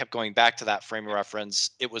 and kept going back to that frame of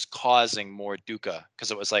reference, it was causing more dukkha,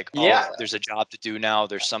 because it was like, there's a job to do now.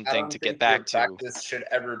 There's something to get back to. Practice should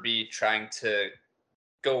ever be trying to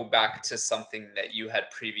go back to something that you had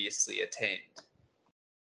previously attained.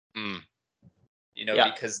 You know,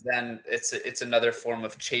 because then it's another form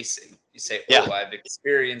of chasing. You say, I've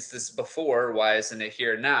experienced this before. Why isn't it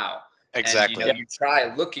here now? Exactly. And you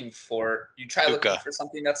try looking for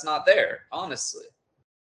something that's not there, honestly.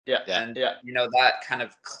 And you know, that kind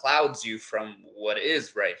of clouds you from what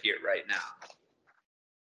is right here, right now.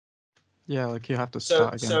 Yeah, like you have to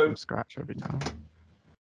start again from scratch every time.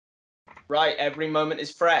 Right, every moment is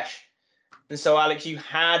fresh. And so, Alex, you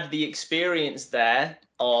had the experience there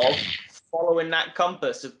of following that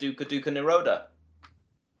compass of dukkha, dukkha, nirodha.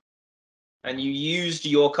 And you used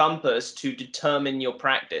your compass to determine your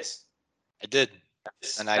practice. I did.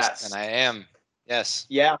 And I am. Yes.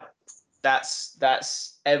 Yeah.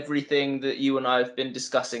 That's everything that you and I have been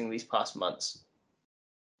discussing these past months.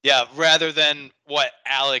 Yeah, rather than what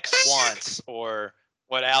Alex wants or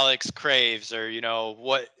what Alex craves, or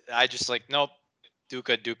what I just like, nope,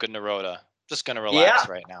 dukkha, dukkha, nirodha. Just gonna relax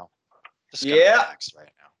right now. Just gonna relax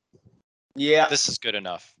right now. Yeah. This is good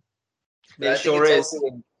enough. But it sure is.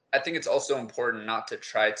 I think it's also important not to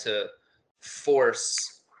try to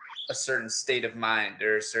force a certain state of mind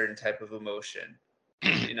or a certain type of emotion.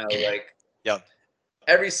 Like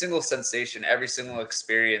every single sensation, every single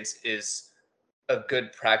experience is a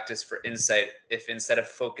good practice for insight if instead of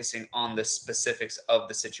focusing on the specifics of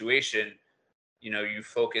the situation, you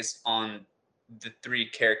focus on the three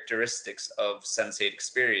characteristics of sensate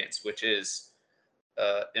experience, which is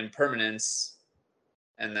impermanence,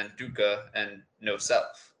 and then dukkha, and no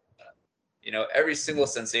self. Every single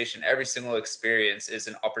sensation, every single experience is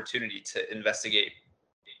an opportunity to investigate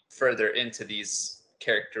further into these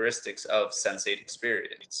characteristics of sensate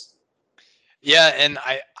experience. Yeah, and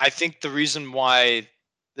I think the reason why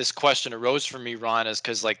this question arose for me, Ron, is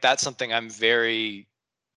because that's something I'm very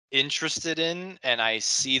interested in, and I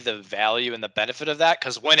see the value and the benefit of that,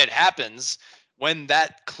 because when it happens, when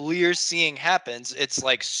that clear seeing happens, it's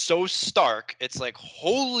so stark. It's like,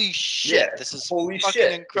 holy shit, this is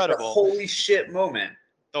fucking incredible. It's a holy shit moment.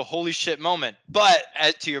 The holy shit moment. But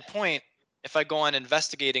to your point, if I go on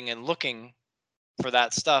investigating and looking for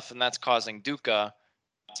that stuff and that's causing dukkha,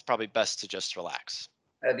 it's probably best to just relax.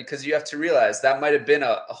 Because you have to realize that might have been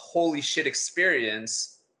a holy shit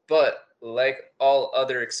experience, but like all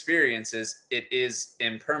other experiences, it is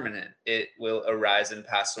impermanent. It will arise and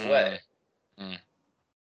pass away.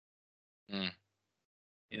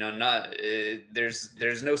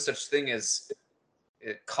 There's no such thing as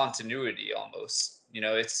continuity. Almost,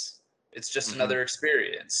 it's just another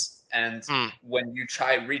experience. And when you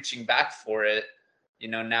try reaching back for it,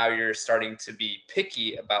 now you're starting to be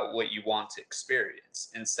picky about what you want to experience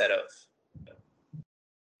instead of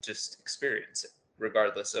just experience it,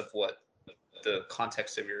 regardless of what the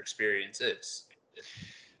context of your experience is.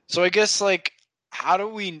 So I guess how do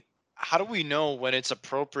we know when it's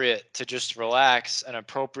appropriate to just relax and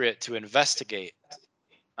appropriate to investigate?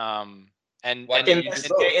 And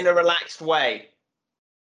investigate in a relaxed way.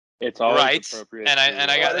 It's always right. appropriate.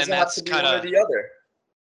 And that's kind of the other.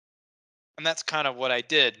 And that's kind of what I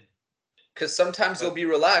did. Because sometimes you'll be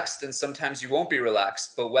relaxed and sometimes you won't be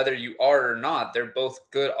relaxed. But whether you are or not, they're both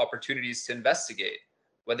good opportunities to investigate.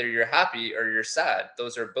 Whether you're happy or you're sad,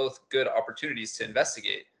 those are both good opportunities to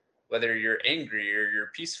investigate. Whether you're angry or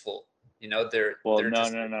you're peaceful, they're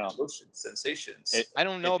just emotions, sensations. I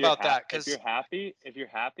don't know about that, because if you're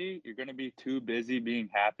happy, you're going to be too busy being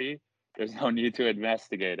happy. There's no need to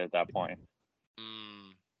investigate at that point.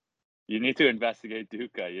 You need to investigate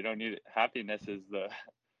dukkha. You don't need it. Happiness is the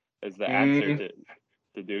answer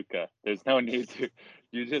to dukkha. There's no need to.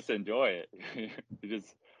 You just enjoy it. You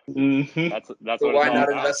just. That's so what why it's all not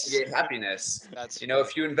about. investigate happiness?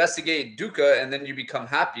 If you investigate dukkha and then you become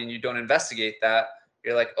happy and you don't investigate that,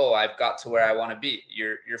 you're like, oh, I've got to where I want to be.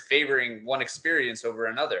 You're favoring one experience over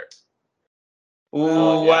another.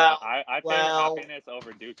 Ooh, wow! I favor happiness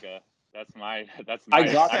over dukkha. That's my. I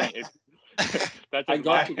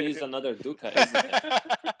got to be another dukkha, isn't it?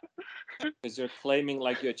 Because you're claiming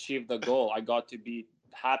you achieved the goal. I got to be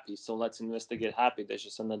happy, so let's investigate happy. There's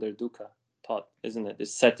just another dukkha thought, isn't it?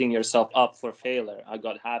 It's setting yourself up for failure. I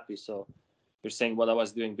got happy, so you're saying what I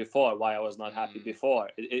was doing before, why I was not happy before.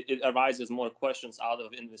 It arises more questions out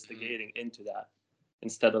of investigating into that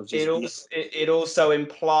instead of just. It also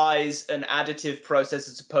implies an additive process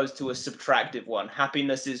as opposed to a subtractive one.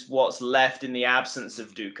 Happiness is what's left in the absence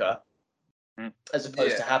of dukkha, as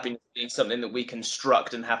opposed to happiness being something that we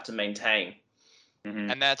construct and have to maintain.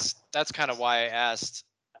 And that's kind of why I asked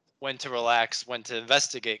when to relax, when to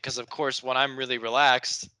investigate, because of course when I'm really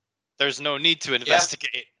relaxed, there's no need to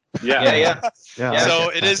investigate. Yeah. So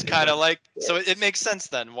it is kind of so it makes sense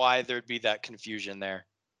then why there'd be that confusion there.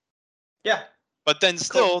 Yeah. But then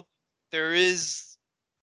still there is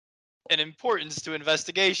an importance to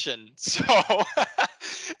investigation. So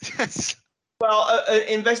well,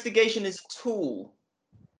 investigation is a tool.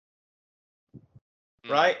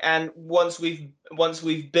 Right, and once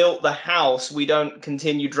we've built the house, we don't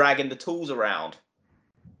continue dragging the tools around.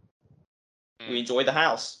 We enjoy the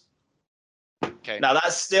house. Okay. Now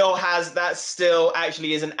that still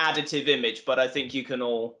actually is an additive image, but I think you can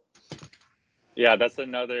all Yeah, that's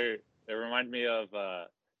another. It reminds me of.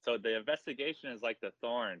 So the investigation is like the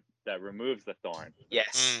thorn that removes the thorn.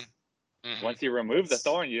 Yes. Mm-hmm. Once you remove the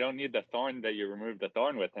thorn, you don't need the thorn that you removed the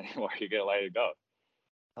thorn with anymore. You get to let it go.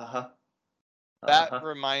 That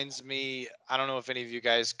reminds me, I don't know if any of you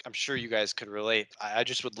guys, I'm sure you guys could relate. I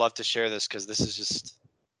just would love to share this because this is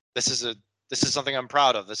something I'm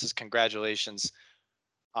proud of. This is congratulations.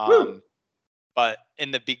 But in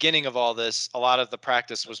the beginning of all this, a lot of the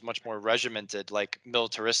practice was much more regimented, like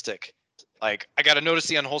militaristic. Like, I got to notice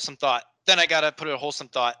the unwholesome thought. Then I got to put a wholesome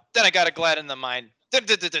thought. Then I got to gladden the mind.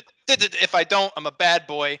 If I don't, I'm a bad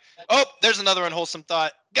boy. Oh, there's another unwholesome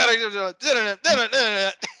thought.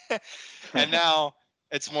 And now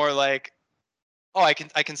it's more like, oh, I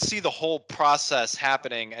can see the whole process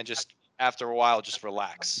happening, and just after a while, just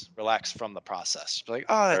relax from the process. Like,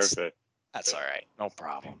 oh, that's all right, no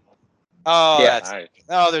problem. Oh, Yeah. that's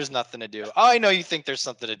no, there's nothing to do. Oh, I know you think there's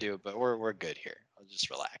something to do, but we're good here. I'll just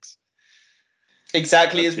relax.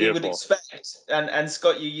 Exactly as we would expect. And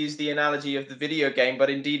Scott, you used the analogy of the video game, but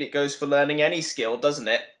indeed it goes for learning any skill, doesn't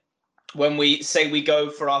it? When we say we go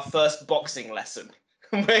for our first boxing lesson,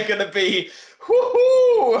 we're going to be,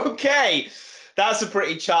 whoo, okay. That's a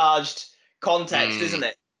pretty charged context, isn't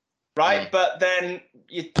it? Right? But then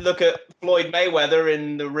you look at Floyd Mayweather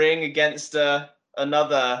in the ring against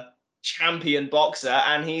another champion boxer,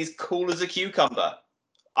 and he's cool as a cucumber.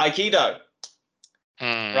 Aikido.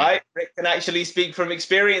 Right? Rick can actually speak from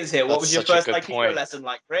experience here. What was your first Aikido lesson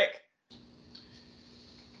like, Rick?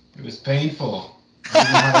 It was painful.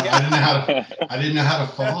 I didn't know how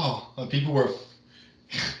to fall. People were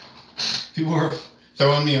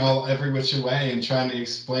throwing me every which way and trying to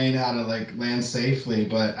explain how to like land safely,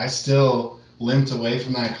 but I still limped away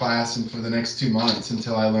from that class and for the next 2 months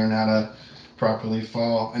until I learned how to properly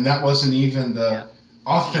fall. And that wasn't even the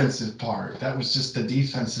offensive part. That was just the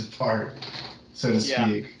defensive part, so to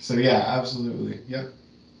speak. So yeah, absolutely. Yep.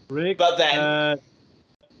 Rick, but then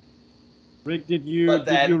Rick, did you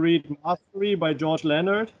read Mastery by George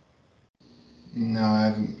Leonard? No,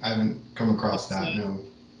 I haven't come across that. No.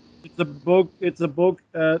 It's a book. It's a book,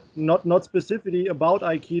 not specifically about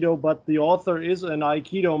Aikido, but the author is an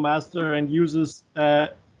Aikido master and uses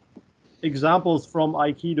examples from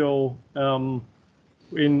Aikido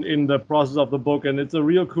in the process of the book, and it's a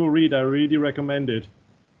real cool read. I really recommend it.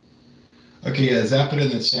 Okay, yeah, zap it in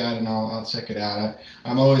the chat, and I'll check it out.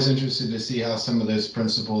 I'm always interested to see how some of those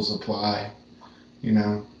principles apply.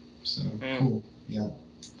 So cool. Yeah.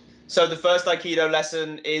 So the first Aikido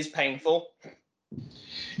lesson is painful.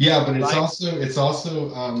 Yeah, but it's also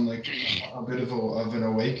like a bit of an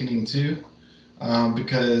awakening too,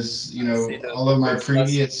 because all of my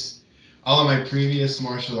previous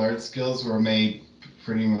martial arts skills were made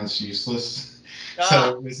pretty much useless.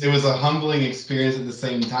 So it was a humbling experience at the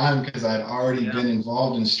same time because I'd already been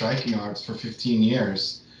involved in striking arts for 15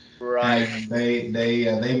 years. Right. And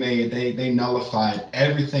they nullified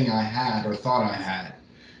everything I had or thought I had.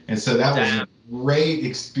 And so that was a great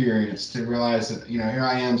experience to realize that, here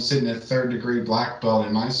I am sitting at 3rd degree black belt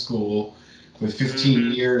in my school with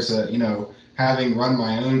 15 years, having run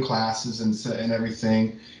my own classes and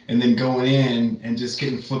everything, and then going in and just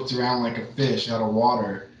getting flipped around like a fish out of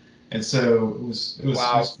water. And so it was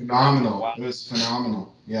phenomenal. Wow. It was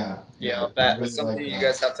phenomenal. Yeah. Yeah. That's something you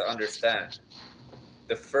guys have to understand.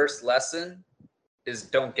 The first lesson is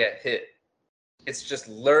don't get hit. It's just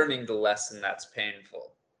learning the lesson that's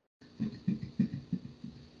painful.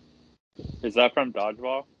 Is that from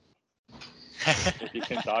Dodgeball? If you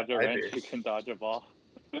can dodge a wrench, you can dodge a ball.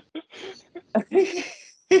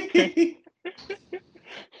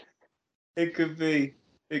 It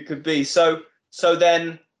could be. So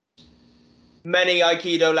then many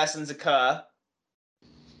Aikido lessons occur.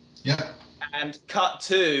 Yeah. And cut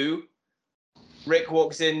to Rick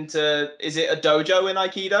walks into, is it a dojo in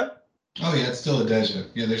Aikido? Oh yeah, it's still a dojo.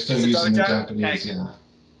 Yeah, they're still using the Japanese. Okay. Yeah.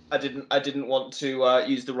 I didn't want to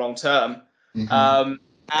use the wrong term. Mm-hmm.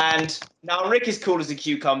 And now Rick is cool as a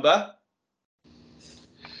cucumber.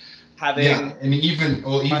 And even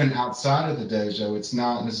outside of the dojo, it's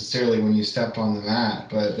not necessarily when you step on the mat,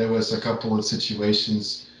 but there was a couple of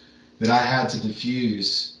situations that I had to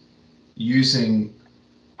diffuse using,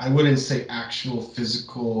 I wouldn't say actual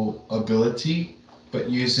physical ability, but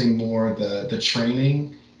using more the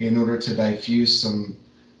training in order to diffuse some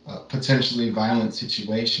potentially violent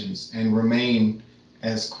situations and remain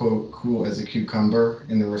as quote cool as a cucumber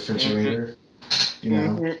in the refrigerator,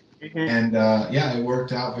 and it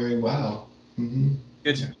worked out very well. Mm-hmm.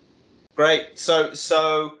 Good. Yeah. Great. So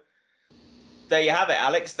there you have it,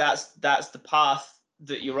 Alex. That's the path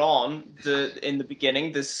that you're on. In the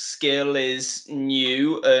beginning, the skill is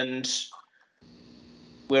new and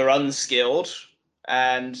we're unskilled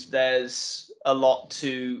and there's a lot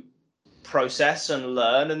to process and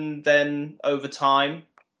learn, and then over time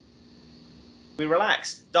we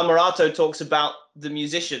relax. Dhammarato talks about the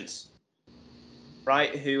musicians,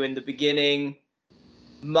 right, who in the beginning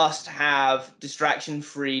must have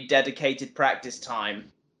distraction-free, dedicated practice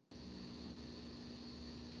time.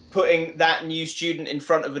 Putting that new student in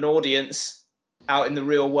front of an audience out in the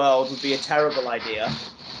real world would be a terrible idea.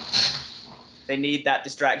 They need that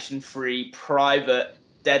distraction-free, private,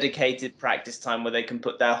 dedicated practice time where they can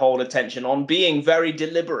put their whole attention on being very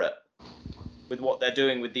deliberate with what they're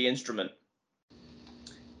doing with the instrument.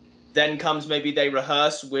 Then comes maybe they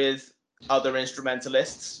rehearse with other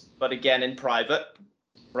instrumentalists, but again in private,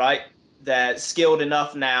 right? They're skilled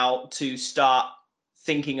enough now to start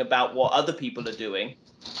thinking about what other people are doing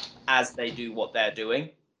as they do what they're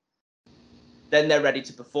doing. Then they're ready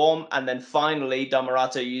to perform. And then finally,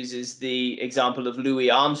 Dhammarato uses the example of Louis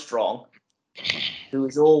Armstrong, who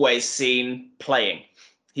is always seen playing.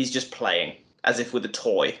 He's just playing as if with a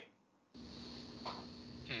toy.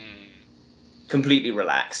 Completely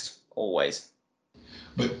relaxed, always.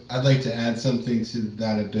 But I'd like to add something to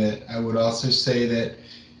that a bit. I would also say that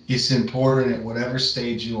it's important at whatever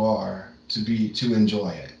stage you are to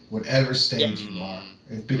enjoy it, whatever stage you are.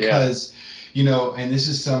 Because, you know, and this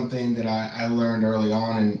is something that I learned early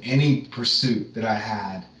on in any pursuit that I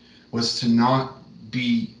had, was to not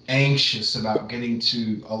be anxious about getting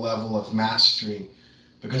to a level of mastery.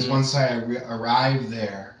 Because once I arrived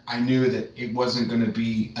there, I knew that it wasn't going to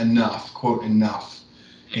be enough, quote, enough.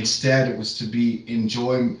 Instead, it was to be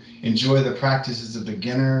enjoy the practice as a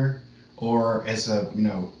beginner or as a, you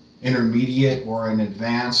know, intermediate or an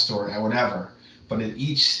advanced or whatever. But at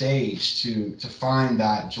each stage to find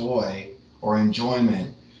that joy or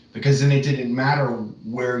enjoyment, because then it didn't matter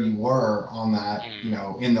where you were on that, you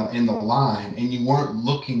know, in the line, and you weren't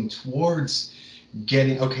looking towards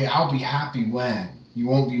getting, okay, I'll be happy when. You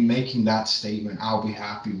won't be making that statement, I'll be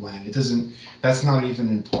happy when. It doesn't, that's not even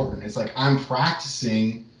important. It's like, I'm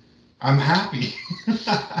practicing, I'm happy.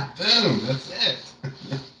 Boom, that's it.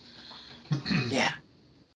 Yeah.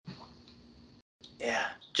 Yeah.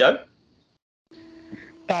 Joe?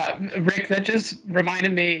 Rick, that just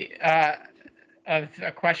reminded me of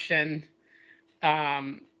a question.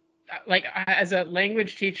 Like, as a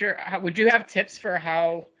language teacher, would you have tips for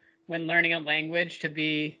how, when learning a language, to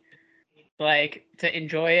be like, to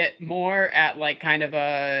enjoy it more at like kind of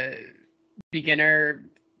a beginner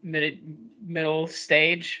middle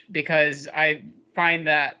stage? Because I find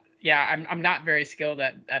that, yeah, I'm not very skilled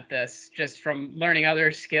at this. Just from learning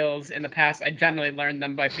other skills in the past, I generally learned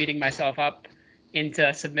them by beating myself up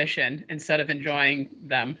into submission instead of enjoying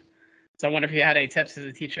them. So I wonder if you had any tips as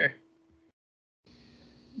a teacher.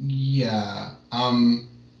 Yeah,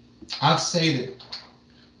 I'd say that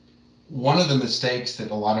one of the mistakes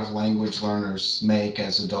that a lot of language learners make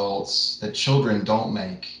as adults that children don't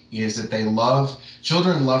make is that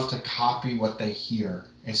children love to copy what they hear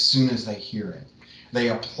as soon as they hear it. They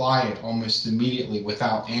apply it almost immediately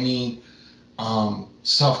without any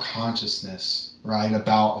self-consciousness, right,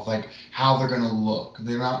 about like how they're going to look.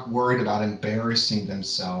 They're not worried about embarrassing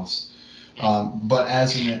themselves. But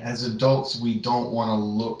as adults, we don't want to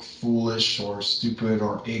look foolish or stupid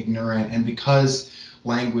or ignorant. And because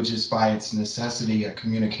language is by its necessity a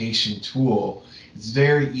communication tool, it's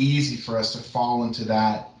very easy for us to fall into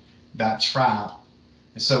that trap.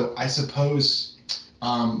 And so I suppose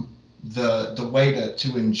the way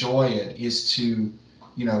to enjoy it is to,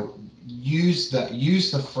 you know, use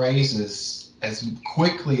the phrases as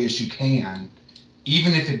quickly as you can,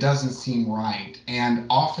 even if it doesn't seem right. And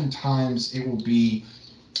oftentimes it will be,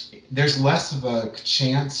 there's less of a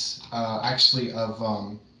chance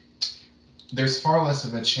there's far less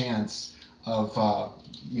of a chance of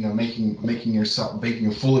you know, making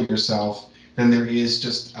a fool of yourself than there is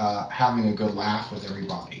just having a good laugh with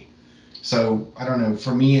everybody. So I don't know,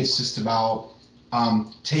 for me it's just about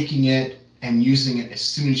taking it and using it as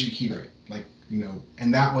soon as you hear it. Like, you know,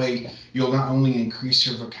 and that way you'll not only increase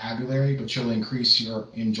your vocabulary, but you'll increase your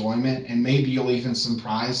enjoyment, and maybe you'll even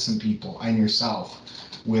surprise some people and yourself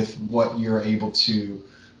with what you're able to,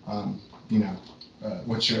 you know,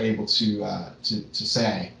 what you're able to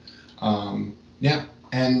say. Yeah,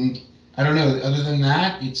 and I don't know. Other than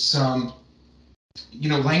that, it's you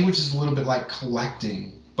know, language is a little bit like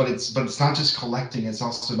collecting, but it's not just collecting. It's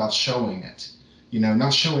also about showing it. You know,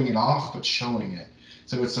 not showing it off, but showing it.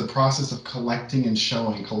 So it's a process of collecting and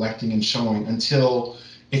showing until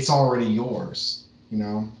it's already yours. You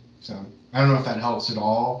know, so I don't know if that helps at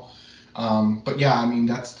all. But yeah, I mean,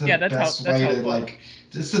 that's the best way to, like,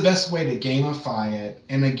 it's the best way to gamify it.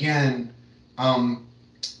 And again,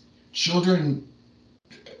 children,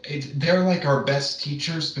 they're like our best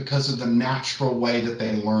teachers because of the natural way that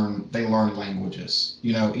they learn languages.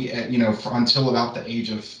 Until about the age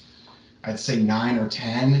of, I'd say, 9 or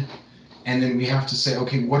 10, and then we have to say,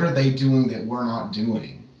 okay, what are they doing that we're not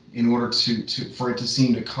doing in order for it to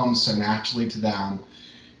seem to come so naturally to them.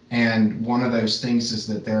 And one of those things is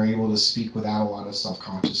that they're able to speak without a lot of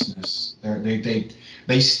self-consciousness.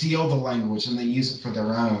 They steal the language and they use it for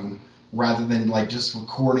their own, rather than like just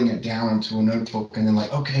recording it down into a notebook and then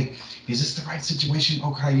like, okay, is this the right situation?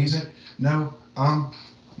 Oh, can I use it? No.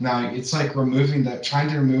 No, it's like trying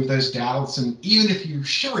to remove those doubts, and even if you're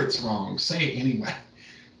sure it's wrong, say it anyway.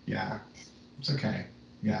 Yeah, it's okay.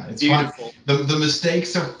 Yeah, it's beautiful. Fun. The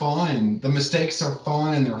mistakes are fun. The mistakes are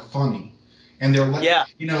fun and they're funny. And they're like, a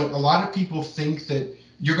lot of people think that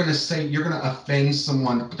you're going to offend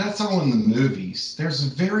someone, but that's all in the movies. There's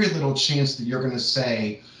very little chance that you're going to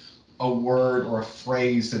say a word or a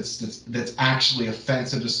phrase that's actually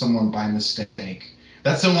offensive to someone by mistake.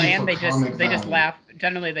 That's only for comic they just laugh.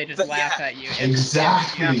 Generally, they just laugh at you.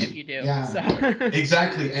 Exactly. If you do. Yeah. So.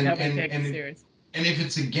 Exactly. And nobody takes it serious. And if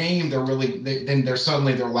it's a game, they're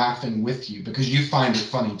laughing with you because you find it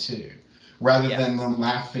funny too, rather than them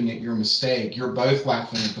laughing at your mistake. You're both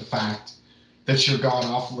laughing at the fact that you're god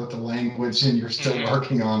awful at the language and you're still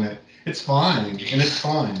working on it. It's fine and it's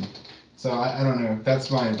fun. So I don't know.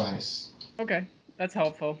 That's my advice. Okay, that's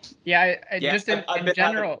helpful. Yeah, just in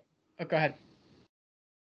general. Oh, go ahead.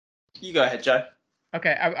 You go ahead, Joe.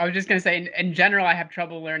 Okay, I was just gonna say, in general, I have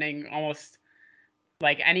trouble learning almost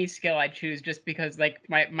like any skill I choose, just because like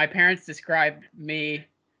my parents described me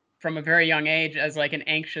from a very young age as like an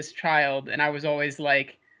anxious child, and I was always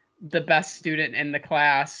like the best student in the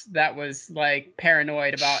class that was like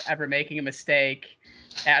paranoid about ever making a mistake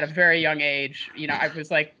at a very young age. I was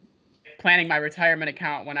like planning my retirement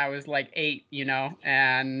account when I was like 8,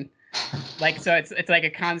 and like, so it's like a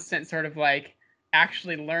constant sort of like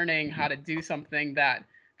actually learning how to do something that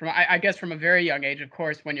I guess from a very young age. Of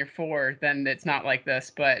course, when you're 4, then it's not like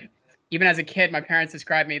this, but even as a kid, my parents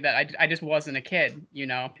described me that I just wasn't a kid,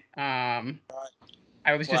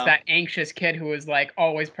 I was just that anxious kid who was like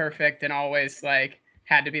always perfect and always like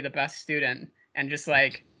had to be the best student, and just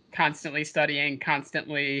like constantly studying,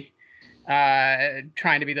 constantly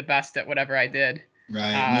trying to be the best at whatever I did.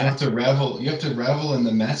 Right. And you have to revel in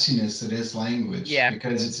the messiness that is language. Yeah.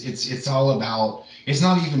 Because it's all about, it's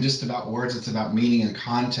not even just about words, it's about meaning and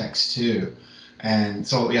context too. And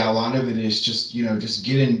so a lot of it is just, just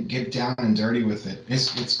get down and dirty with it.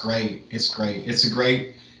 It's great. It's great. It's a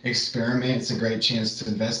great experiment. It's a great chance to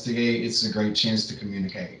investigate. It's a great chance to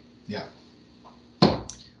communicate. Yeah. I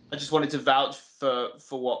just wanted to vouch for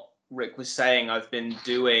what Rick was saying. I've been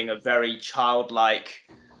doing a very childlike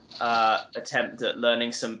attempt at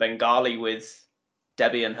learning some Bengali with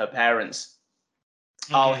Debbie and her parents.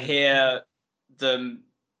 I'll hear them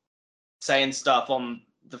saying stuff on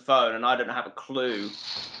the phone and I don't have a clue,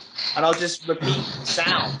 and I'll just repeat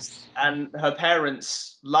sounds and her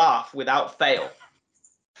parents laugh without fail.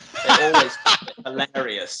 They always find it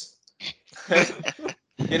hilarious. I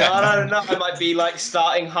don't know, I might be like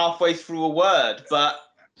starting halfway through a word, but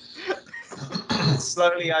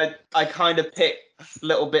slowly I kind of pick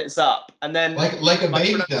little bits up, and then like a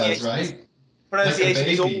baby does, right? Pronunciation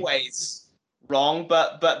is always wrong,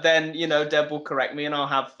 but then Deb will correct me and I'll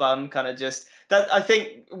have fun. Kind of just that. I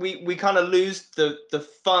think we kind of lose the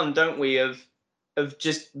fun, don't we, of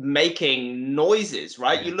just making noises,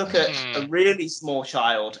 right? You look at a really small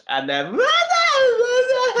child and they're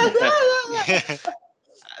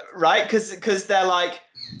right, because they're like,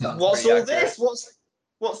 what's all this?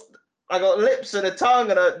 What's I got lips and a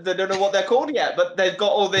tongue and they don't know what they're called yet, but they've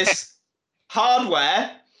got all this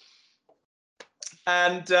hardware.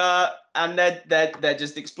 And they're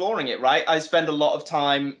just exploring it, right? I spend a lot of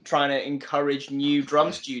time trying to encourage new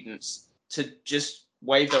drum students to just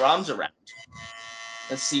wave their arms around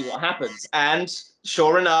and see what happens. And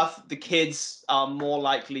sure enough, the kids are more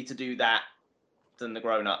likely to do that than the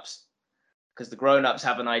grown-ups, because the grown-ups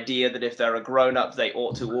have an idea that if they're a grown-up, they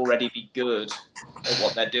ought to already be good at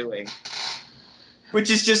what they're doing. Which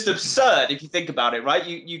is just absurd if you think about it, right?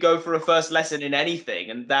 You go for a first lesson in anything,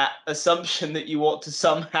 and that assumption that you ought to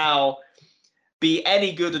somehow be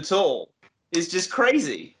any good at all is just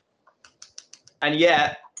crazy. And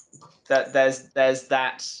yet, that there's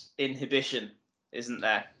that inhibition, isn't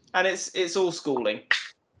there? And it's all schooling.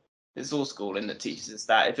 It's all schooling that teaches us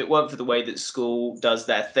that. If it weren't for the way that school does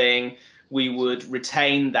their thing, we would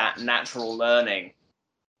retain that natural learning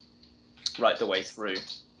right the way through.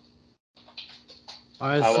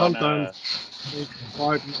 I sometimes make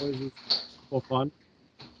fart noises for fun.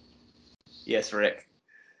 Yes, Rick.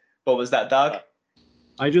 What was that, Doug?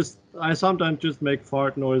 I sometimes just make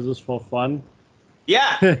fart noises for fun.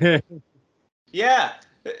 Yeah. Yeah.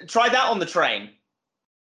 Try that on the train.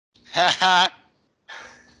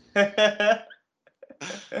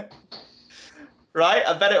 Right?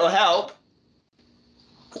 I bet it'll help.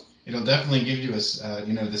 It'll definitely give you a,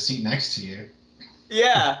 the seat next to you.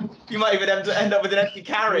 Yeah. You might even end up with an empty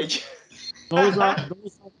carriage.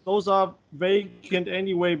 Those are vacant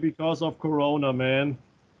anyway because of Corona, man.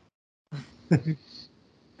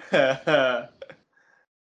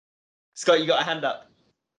 Scott, you got a hand up.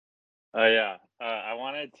 Oh yeah. I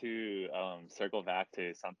wanted to circle back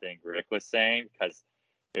to something Rick was saying because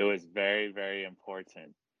it was very, very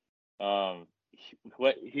important.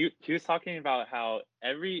 What he was talking about how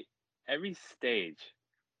every stage,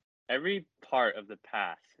 every part of the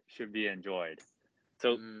path should be enjoyed.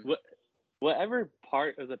 So whatever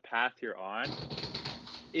part of the path you're on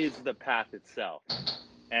is the path itself,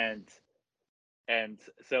 and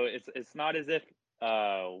so it's not as if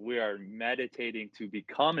we are meditating to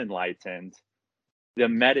become enlightened. The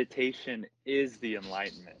meditation is the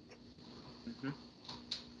enlightenment. Mm-hmm.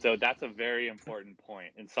 So that's a very important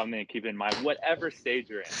point and something to keep in mind. Whatever stage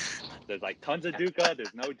you're in, there's like tons of dukkha,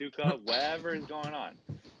 there's no dukkha, whatever is going on.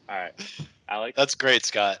 All right, Alex. That's great,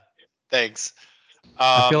 Scott. Thanks.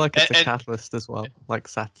 I feel like it's a catalyst as well, like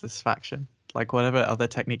satisfaction. Like whatever other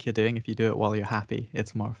technique you're doing, if you do it while you're happy,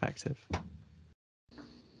 it's more effective.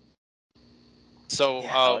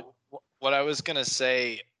 So what I was gonna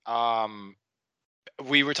say,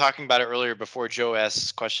 we were talking about it earlier before Joe asked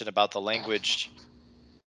this question about the language.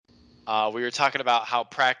 We were talking about how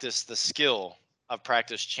the skill of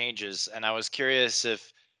practice changes, and I was curious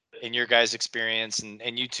if, in your guys' experience,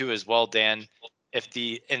 and you too as well, Dan, if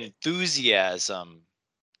the enthusiasm,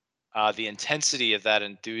 the intensity of that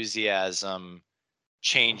enthusiasm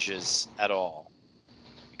changes at all.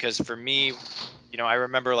 Because for me, I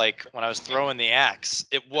remember like when I was throwing the axe,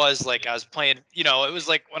 it was like I was playing, it was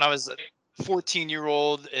like when I was a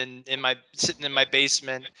 14-year-old and sitting in my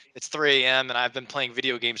basement, it's 3 a.m. and I've been playing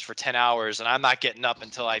video games for 10 hours and I'm not getting up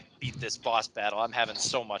until I beat this boss battle. I'm having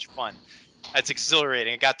so much fun. It's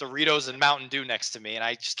exhilarating. I got Doritos and Mountain Dew next to me and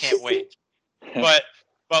I just can't wait. But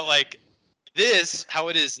like this, how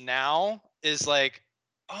it is now is like,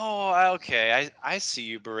 oh, okay, I see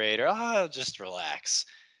you, berater. I'll just relax.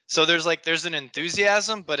 So there's an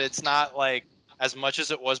enthusiasm, but it's not like as much as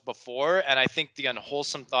it was before. And I think the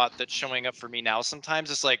unwholesome thought that's showing up for me now sometimes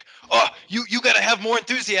is like, oh, you gotta have more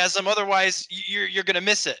enthusiasm, otherwise you're gonna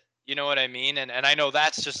miss it. You know what I mean? And I know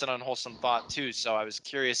that's just an unwholesome thought too. So I was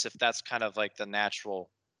curious if that's kind of like the natural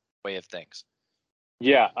way of things.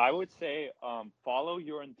 Yeah, I would say follow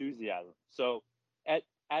your enthusiasm. So at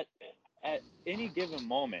any given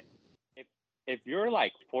moment, if you're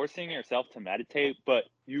like forcing yourself to meditate, but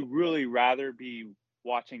you really rather be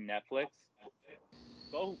watching Netflix,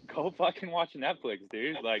 go fucking watch Netflix,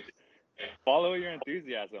 dude. Like follow your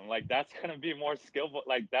enthusiasm. Like that's gonna be more skillful.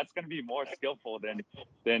 Like that's gonna be more skillful than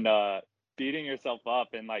beating yourself up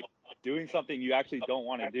and like doing something you actually don't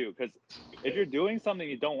want to do. Because if you're doing something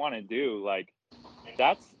you don't want to do, like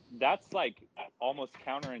that's like almost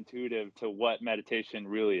counterintuitive to what meditation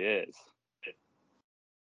really is.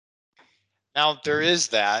 Now there is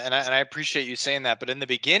that, and I appreciate you saying that. But in the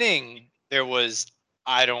beginning, there was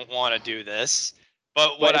I don't want to do this.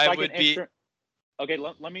 But what I like would be okay.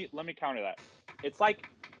 Let me counter that. It's like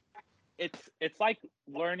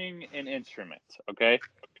learning an instrument. Okay,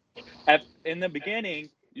 in the beginning,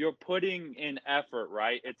 you're putting in effort,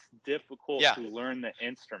 right? It's difficult to learn the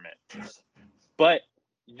instrument, but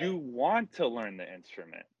you want to learn the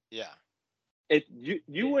instrument. Yeah.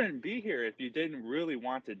 You wouldn't be here if you didn't really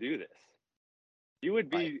want to do this. You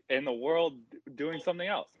would be in the world doing something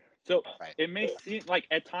else. So it may seem like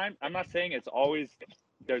at times, I'm not saying it's always,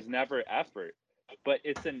 there's never effort, but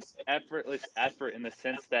it's an effortless effort in the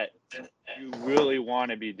sense that you really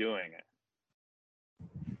want to be doing it.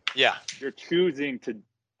 Yeah. You're choosing to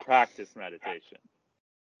practice meditation.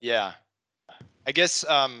 Yeah. I guess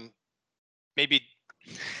maybe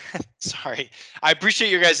sorry. I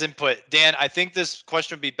appreciate your guys' input. Dan, I think this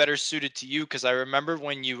question would be better suited to you because I remember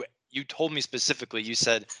when you told me specifically, you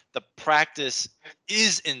said the practice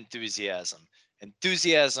is enthusiasm.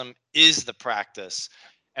 Enthusiasm is the practice.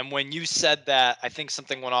 And when you said that, I think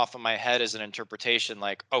something went off in my head as an interpretation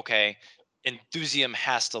like, okay, enthusiasm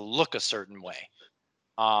has to look a certain way.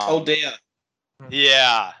 Oh dear.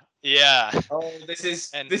 Yeah. Yeah. Oh, this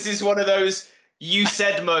is one of those you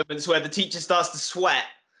said moments where the teacher starts to sweat.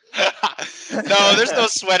 No, there's no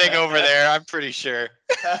sweating over there. I'm pretty sure.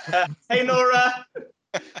 Hey, Nora.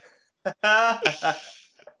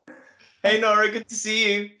 Hey, Nora, good to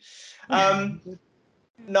see you.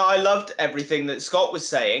 No, I loved everything that Scott was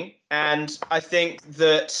saying, and I think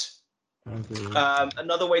that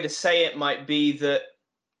another way to say it might be that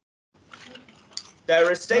there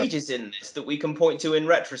are stages in this that we can point to in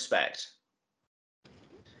retrospect.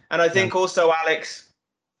 And I think also, Alex,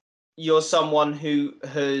 you're someone who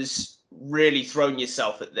has really thrown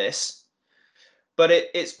yourself at this, but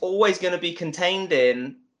it's always going to be contained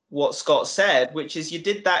in what Scott said, which is you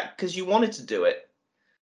did that because you wanted to do it.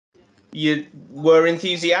 You were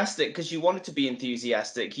enthusiastic because you wanted to be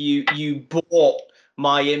enthusiastic. You bought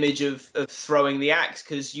my image of throwing the axe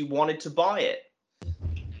because you wanted to buy it.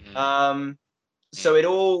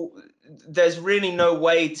 So there's really no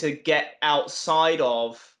way to get outside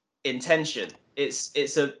of intention.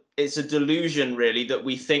 It's a delusion, really, that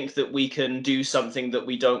we think that we can do something that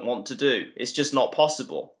we don't want to do. It's just not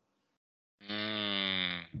possible.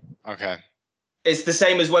 Okay. It's the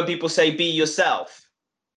same as when people say be yourself.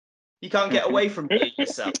 You can't get away from being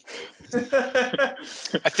yourself.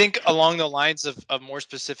 I think along the lines of more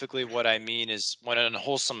specifically what I mean is when an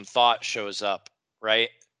unwholesome thought shows up, right?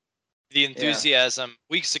 The enthusiasm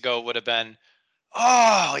weeks ago would have been,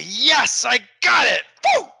 oh, yes, I got it.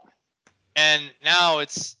 Woo! And now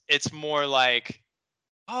it's more like,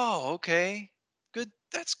 oh, okay. Good.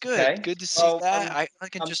 That's good. Okay. Good to see that. I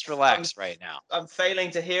can just relax right now. I'm failing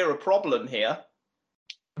to hear a problem here.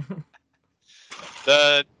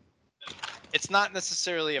 It's not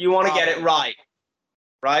necessarily a You want to problem. get it right,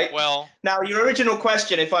 right? Well, now your original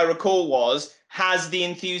question, if I recall, was, has the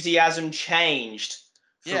enthusiasm changed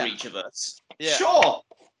for each of us? Yeah.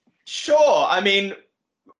 Sure. I mean,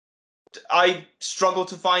 I struggle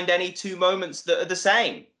to find any two moments that are the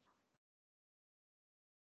same.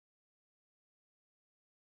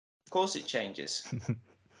 Of course it changes.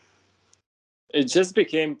 It just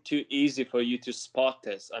became too easy for you to spot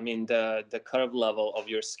this. I mean, the curve level of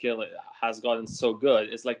your skill has gotten so good.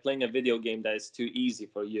 It's like playing a video game that is too easy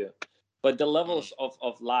for you. But the levels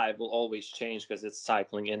of live will always change because it's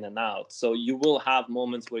cycling in and out. So you will have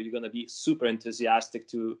moments where you're going to be super enthusiastic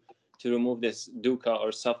to remove this dukkha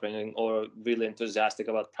or suffering, or really enthusiastic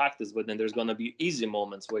about practice. But then there's going to be easy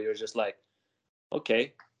moments where you're just like,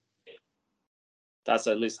 okay, that's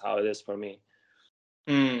at least how it is for me.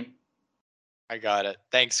 I got it.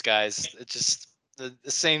 Thanks, guys. It just the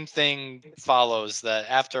same thing follows that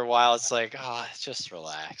after a while it's like, just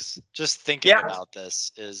relax. Just thinking about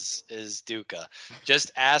this is dukkha.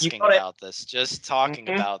 Just asking about this, just talking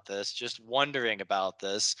about this, just wondering about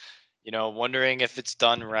this, wondering if it's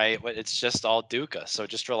done right. It's just all dukkha. So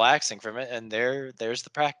just relaxing from it, and there's the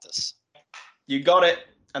practice. You got it.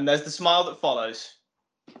 And there's the smile that follows.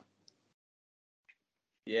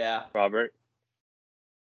 Yeah. Robert?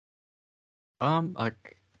 I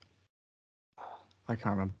can't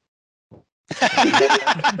remember.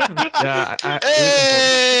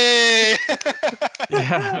 Hey!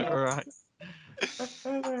 Yeah, right.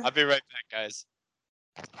 I'll be right back, guys.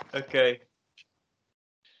 Okay.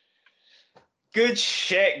 Good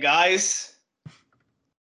shit, guys.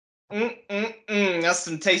 That's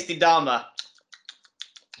some tasty dharma.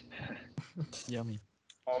 Yummy.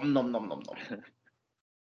 Nom nom nom nom.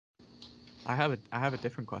 I have a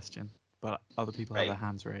different question, but other people have their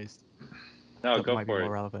hands raised. No, that go might be for more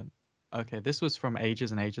it. relevant. Okay, this was from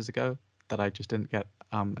ages and ages ago that I just didn't get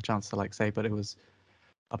a chance to say, but it was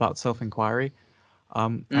about self-inquiry.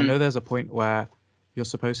 I know there's a point where you're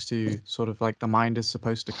supposed to sort of the mind is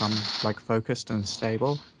supposed to come focused and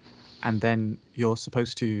stable, and then you're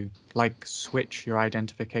supposed to switch your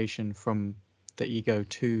identification from the ego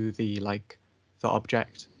to the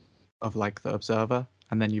object of the observer,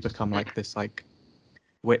 and then you become this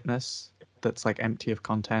witness that's empty of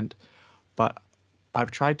content. But I've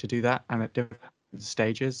tried to do that, and at different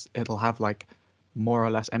stages it'll have more or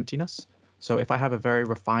less emptiness. So if I have a very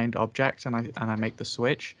refined object and I make the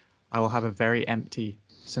switch, I will have a very empty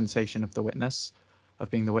sensation of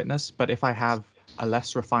being the witness. But if I have a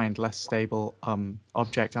less refined, less stable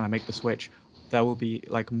object and I make the switch, there will be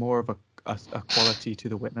more of a quality to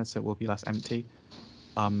the witness. It will be less empty.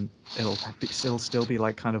 It'll still be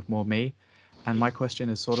kind of more me. And my question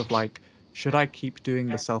is sort of should I keep doing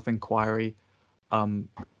the self-inquiry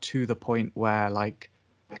to the point where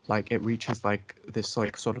it reaches this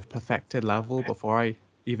sort of perfected level before I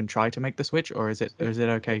even try to make the switch, or is it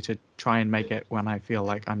okay to try and make it when I feel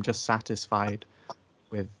I'm just satisfied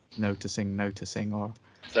with noticing or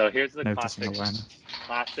so here's the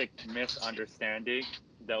classic misunderstanding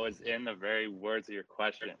that was in the very words of your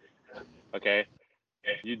question. Okay,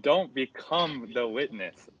 you don't become the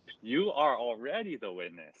witness, you are already the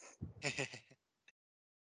witness.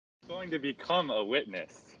 Going to become a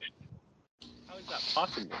witness. is that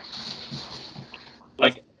possible?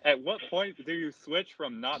 Like, at what point do you switch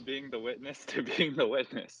from not being the witness to being the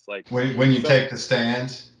witness? Like, when you take the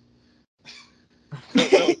stand.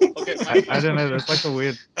 So okay, I don't know. There's like a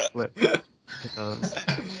weird flip. It does.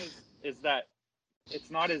 Is that it's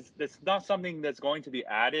not something that's going to be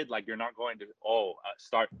added. Like, you're not going to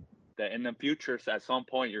start that in the future. So at some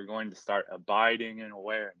point, you're going to start abiding in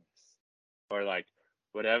awareness, or like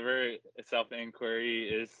whatever self-inquiry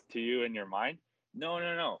is to you in your mind.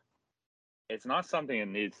 No. It's not something that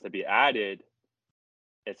needs to be added.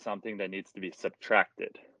 It's something that needs to be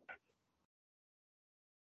subtracted.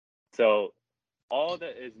 So all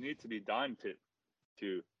that needs to be done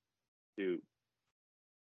to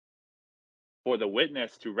for the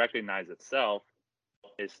witness to recognize itself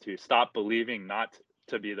is to stop believing not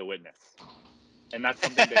to be the witness. And that's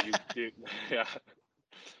something that you do. Yeah.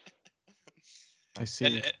 I see.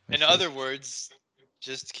 And in other words,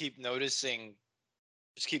 just keep noticing,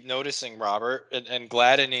 Robert, and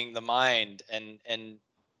gladdening the mind. And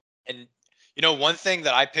you know, one thing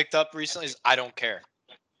that I picked up recently is I don't care.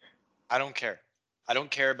 I don't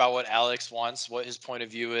care about what Alex wants, what his point of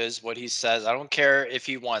view is, what he says. I don't care if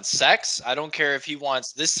he wants sex. I don't care if he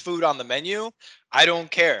wants this food on the menu. I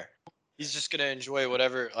don't care. He's just gonna enjoy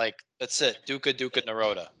whatever. Like, that's it. Dukkha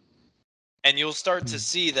Nirodha. And you'll start to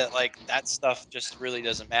see that, like, that stuff just really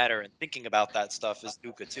doesn't matter, and thinking about that stuff is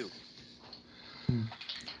dukkha too.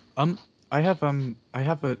 I have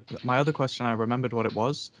my other question. I remembered what it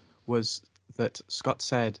was that Scott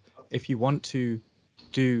said, if you want to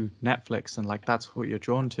do Netflix and like that's what you're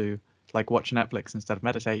drawn to, like watch Netflix instead of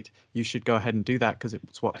meditate, you should go ahead and do that because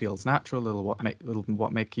it's what feels natural,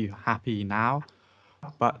 what make you happy now.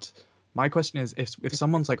 But my question is, if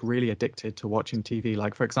someone's like really addicted to watching TV,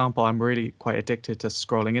 like for example, I'm really quite addicted to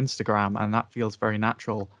scrolling Instagram, and that feels very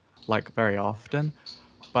natural, like very often,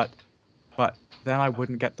 but then I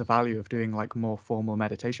wouldn't get the value of doing like more formal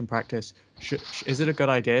meditation practice. Is it a good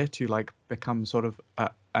idea to like become sort of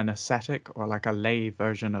an ascetic, or like a lay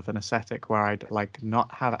version of an ascetic, where I'd like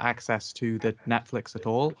not have access to the Netflix at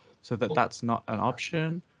all, so that that's not an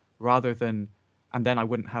option, rather than, and then I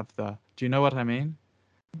wouldn't have the, do you know what I mean?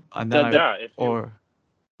 And then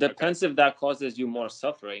depends if that causes you more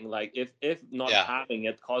suffering. Like if not having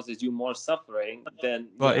it causes you more suffering, then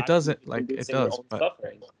well, it doesn't, like it does, your own but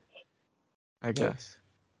suffering. I guess.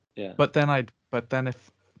 Yeah. But then I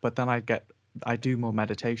do more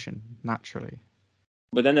meditation naturally.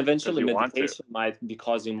 But then eventually meditation might be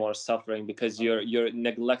causing more suffering, because you're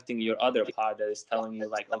neglecting your other part that is telling you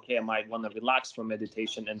like, okay, I might want to relax from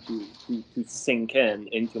meditation and to sink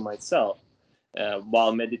into myself.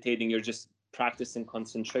 While meditating, you're just practicing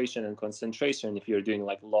concentration if you're doing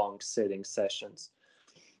like long sitting sessions.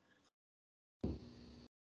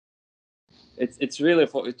 It's really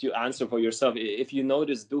to answer for yourself. If you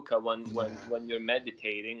notice dukkha when you're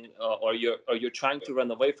meditating, or you're trying to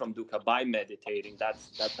run away from dukkha by meditating,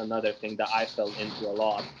 that's another thing that I fell into a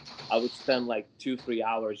lot. I would spend like 2-3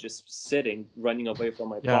 hours just sitting, running away from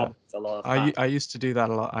my problems a lot of times. I used to do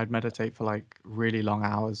that a lot. I'd meditate for like really long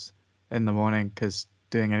hours in the morning, because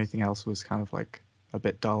doing anything else was kind of like a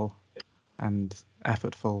bit dull and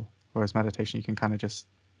effortful, whereas meditation, you can kind of just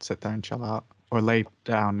sit there and chill out, or lay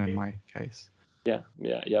down in my case. Yeah.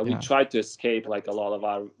 We try to escape like a lot of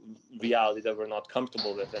our reality that we're not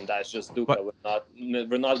comfortable with, and that's just dukkha.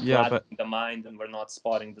 We're not gladdening the mind, and we're not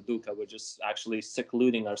spotting the dukkha. We're just actually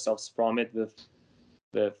secluding ourselves from it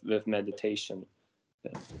with meditation.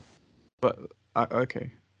 Yeah. But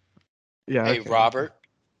okay. Yeah. Hey, okay. Robert,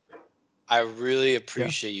 I really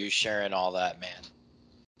appreciate you sharing all that, man,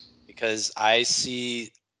 because I see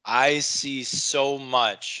so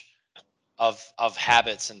much of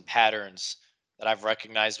habits and patterns that I've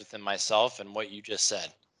recognized within myself, and what you just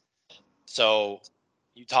said. So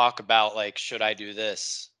you talk about like, should I do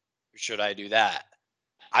this or should I do that?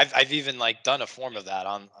 I've even like done a form of that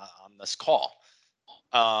on this call.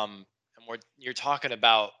 And you're talking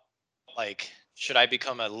about like, should I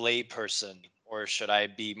become a lay person or should I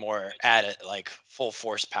be more at it, like full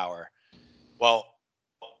force power? Well,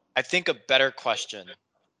 I think a better question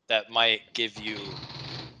that might give you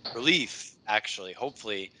relief, actually,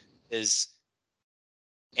 hopefully, is,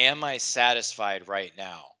 am I satisfied right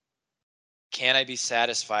now? Can I be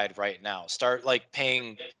satisfied right now? Start like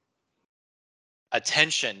paying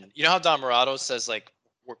attention. You know how Dhammarato says like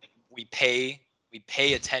we pay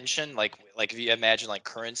attention, like if you imagine like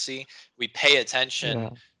currency, we pay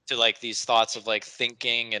attention to like these thoughts of like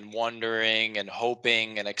thinking and wondering and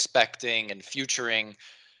hoping and expecting and futuring.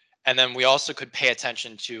 And then we also could pay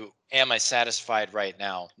attention to, am I satisfied right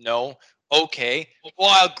now? No. Okay.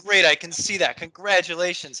 Wow, great. I can see that.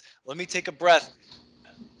 Congratulations. Let me take a breath.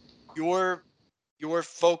 Your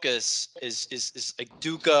focus is like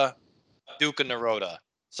dukkha nirodha.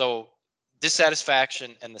 So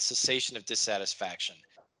dissatisfaction and the cessation of dissatisfaction.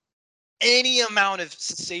 Any amount of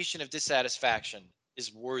cessation of dissatisfaction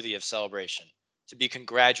is worthy of celebration, to be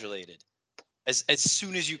congratulated as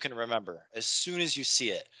soon as you can remember, as soon as you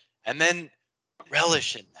see it, and then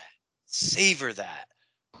relish in that, savor that.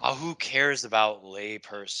 Who cares about lay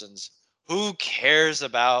persons? Who cares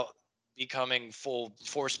about becoming full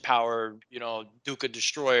force power, dukkha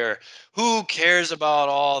destroyer? Who cares about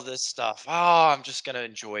all this stuff? Oh, I'm just gonna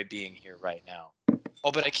enjoy being here right now.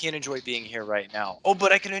 Oh, but I can't enjoy being here right now. Oh,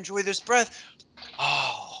 but I can enjoy this breath.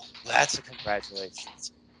 Oh, that's a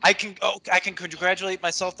congratulations. I can congratulate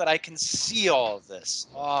myself that I can see all of this.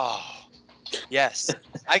 Oh, yes.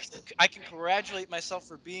 I can congratulate myself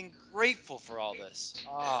for being grateful for all this.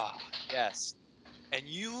 Ah, yes. And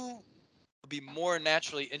you will be more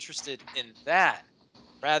naturally interested in that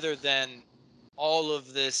rather than all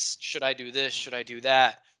of this, should I do this, should I do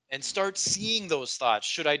that? And start seeing those thoughts,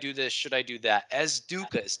 should I do this, should I do that, as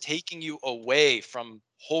dukkha is taking you away from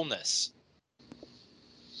wholeness.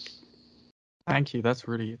 Thank you. That's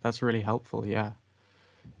really helpful. Yeah.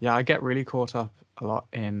 Yeah, I get really caught up a lot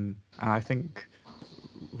in, and I think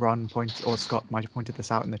Scott might have pointed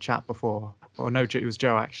this out in the chat before, or no, it was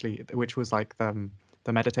Joe actually, which was like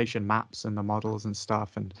the meditation maps and the models and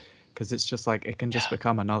stuff, and because it's just like it can just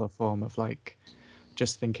become another form of like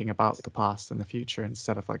just thinking about the past and the future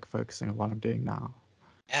instead of like focusing on what I'm doing now.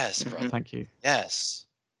 Yes, brother. Thank you. Yes.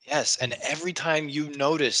 Yes. And every time you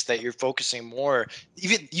notice that you're focusing more,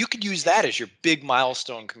 even you could use that as your big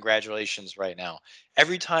milestone congratulations right now.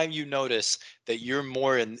 Every time you notice that you're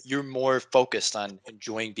more focused on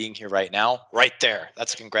enjoying being here right now, right there.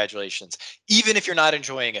 That's congratulations. Even if you're not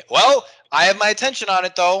enjoying it. Well, I have my attention on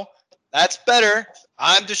it though. That's better.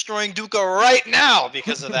 I'm destroying dukkha right now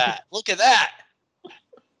because of that. Look at that.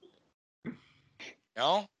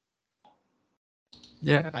 No?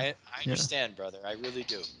 Yeah. I understand, brother. I really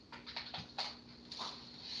do.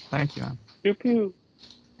 Thank you, man. Pew pew.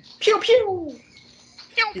 Pew pew.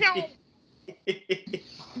 Pew pew. That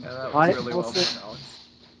was I really well also done, Alex.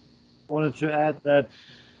 wanted to add that,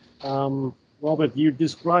 Robert, you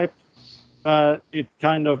described it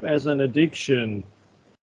kind of as an addiction.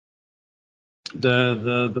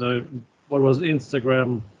 The what was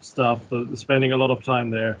Instagram stuff, spending a lot of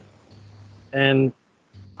time there, and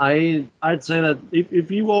I'd say that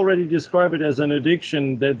if you already describe it as an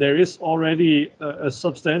addiction, that there is already a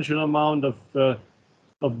substantial amount of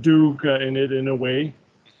dukkha in it in a way,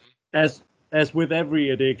 as with every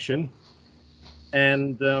addiction,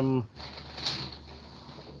 and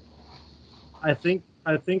I think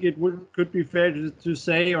it could be fair to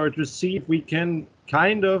say or to see if we can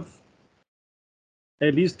kind of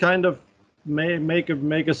at least kind of make a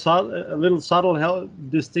little subtle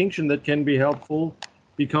distinction that can be helpful,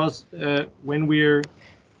 because when we're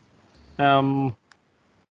kind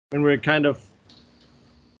of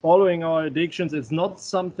following our addictions, it's not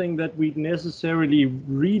something that we necessarily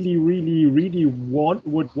really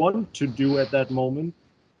would want to do at that moment,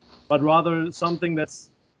 but rather something that's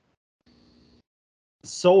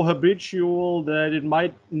so habitual that it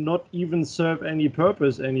might not even serve any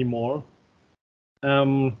purpose anymore.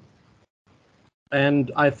 And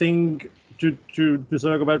I think to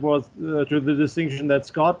circle back was to the distinction that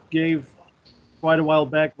Scott gave quite a while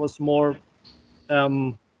back was more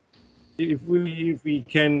if we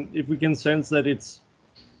can sense that it's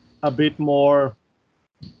a bit more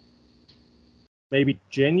maybe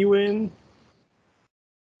genuine.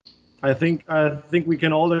 I think we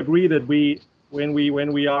can all agree that when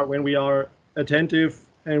we are attentive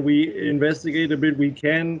and we investigate a bit, we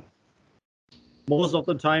can most of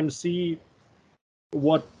the time see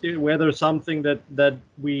whether something that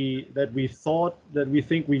we thought that we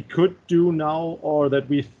think we could do now, or that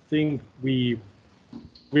we think we're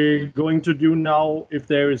going to do now, if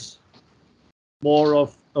there is more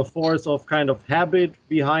of a force of kind of habit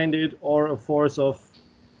behind it, or a force of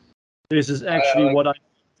this is actually what I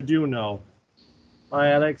need to do now.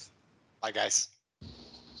 Hi, Alex. Hi, guys.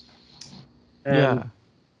 And yeah.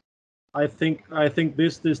 I think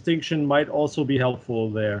this distinction might also be helpful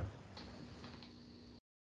there.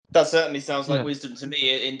 That certainly sounds like wisdom to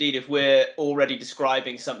me. Indeed, if we're already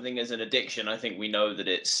describing something as an addiction, I think we know that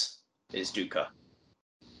it's dukkha.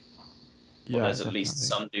 Yeah, or there's at least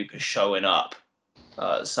some dukkha showing up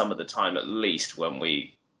some of the time, at least when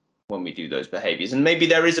we do those behaviors. And maybe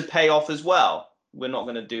there is a payoff as well. We're not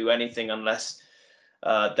going to do anything unless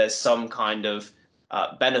there's some kind of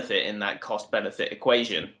benefit in that cost-benefit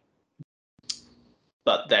equation.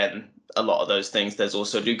 But then a lot of those things, there's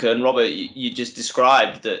also dukkha. And Robert, you just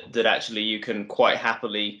described that actually you can quite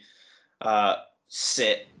happily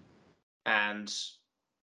sit and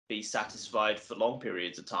be satisfied for long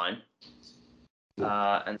periods of time.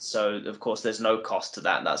 And so, of course, there's no cost to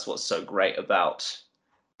that. That's what's so great about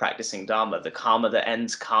practicing Dharma, the karma that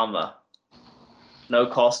ends karma. No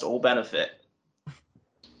cost, all benefit.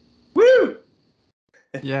 Woo!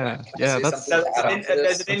 Yeah, there's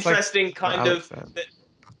an interesting kind of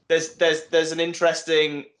there's an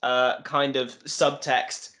interesting kind of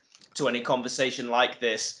subtext to any conversation like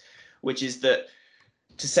this, which is that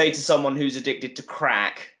to say to someone who's addicted to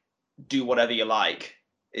crack, do whatever you like,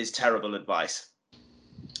 is terrible advice.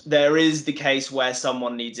 There is the case where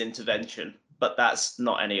someone needs intervention, but that's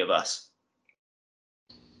not any of us.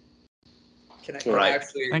 Can I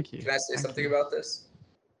actually Thank you. Can I say something about this?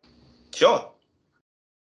 Sure.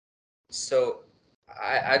 So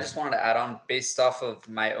I just wanted to add on, based off of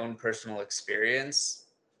my own personal experience,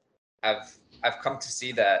 I've come to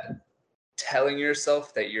see that telling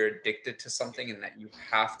yourself that you're addicted to something and that you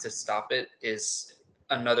have to stop it is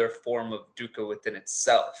another form of dukkha within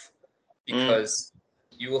itself, because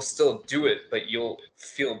you will still do it, but you'll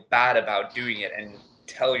feel bad about doing it and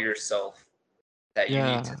tell yourself that you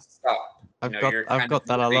need to stop. I've got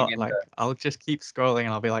that a lot. Like, I'll just keep scrolling and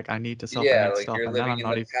I'll be like, I need to stop. I need to stop. You're And then living I'm in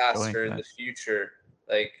not the even past or doing the it. future.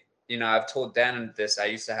 Like, I've told Dan this. I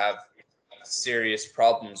used to have serious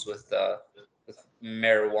problems with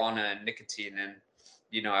marijuana and nicotine,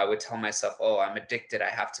 and I would tell myself, "Oh, I'm addicted. I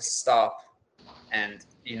have to stop," and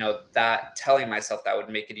that telling myself that would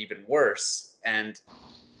make it even worse. And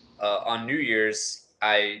on New Year's,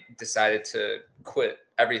 I decided to quit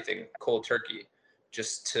everything cold turkey,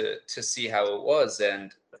 just to see how it was.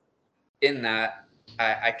 And in that,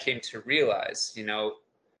 I came to realize,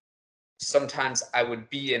 sometimes I would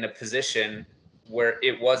be in a position where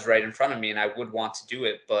it was right in front of me and I would want to do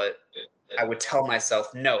it, but I would tell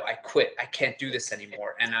myself, no, I quit. I can't do this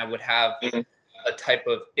anymore. And I would have a type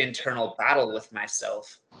of internal battle with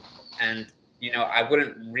myself. And, I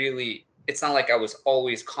wouldn't really, it's not like I was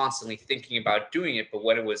always constantly thinking about doing it, but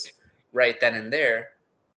when it was right then and there,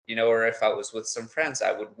 or if I was with some friends,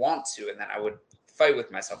 I would want to, and then I would fight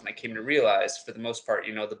with myself. And I came to realize, for the most part,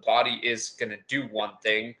 the body is going to do one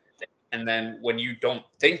thing. And then when you don't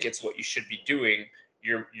think it's what you should be doing,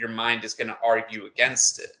 your mind is going to argue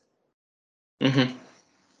against it. Mm-hmm.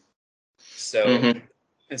 So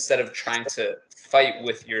instead of trying to fight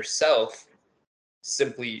with yourself,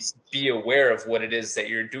 simply be aware of what it is that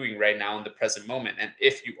you're doing right now in the present moment. And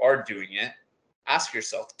if you are doing it, ask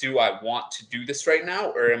yourself, do I want to do this right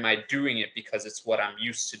now, or am I doing it because it's what I'm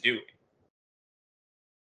used to doing?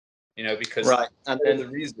 Because right. And then the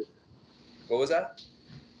reason. What was that?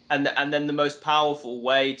 And then the most powerful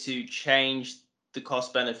way to change the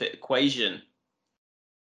cost-benefit equation,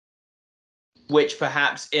 which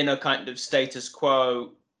perhaps in a kind of status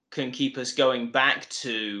quo can keep us going back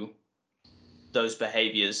to those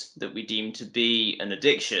behaviors that we deem to be an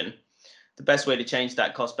addiction, the best way to change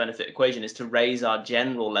that cost-benefit equation is to raise our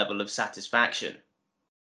general level of satisfaction.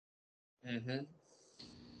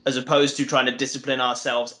 As opposed to trying to discipline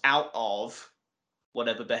ourselves out of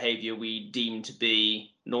whatever behavior we deem to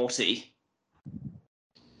be naughty.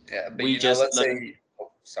 Yeah, but let's say,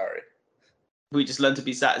 sorry. We just learn to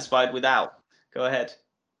be satisfied without. Go ahead.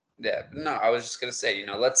 Yeah, no, I was just going to say,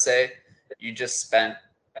 let's say you just spent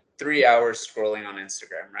 3 hours scrolling on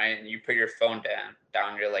Instagram, right? And you put your phone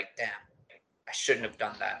down, you're like, damn, I shouldn't have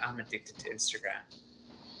done that. I'm addicted to Instagram.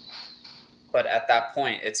 But at that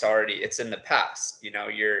point, it's in the past.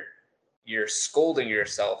 You're scolding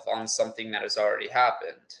yourself on something that has already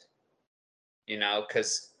happened.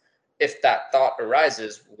 Because if that thought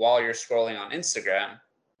arises while you're scrolling on Instagram,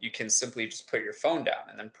 you can simply just put your phone down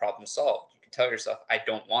and then problem solved. You can tell yourself, I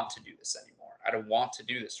don't want to do this anymore. I don't want to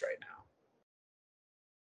do this right now.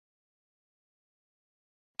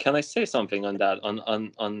 Can I say something on that,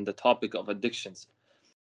 on the topic of addictions?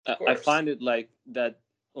 I find it like that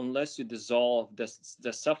unless you dissolve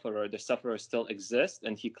the sufferer still exists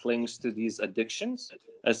and he clings to these addictions.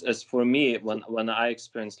 As for me, when I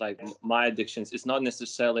experience like my addictions, it's not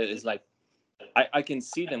necessarily, it's like I can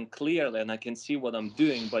see them clearly and I can see what I'm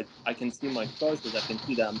doing, but I can see my choices. I can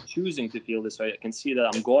see that I'm choosing to feel this way. I can see that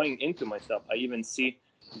I'm going into myself. I even see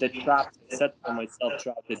the traps set for myself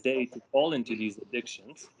throughout the day to fall into these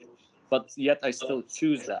addictions, but yet I still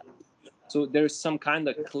choose that. So there's some kind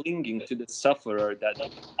of clinging to the sufferer that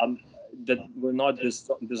we're not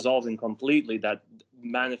dissolving completely, that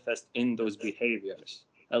manifest in those behaviors.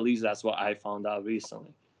 At least that's what I found out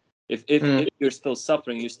recently. If you're still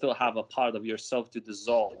suffering, you still have a part of yourself to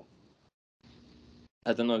dissolve.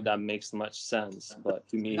 I don't know if that makes much sense, but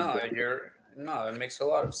to me, it makes a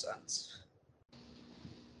lot of sense.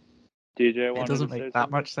 DJ, it doesn't make that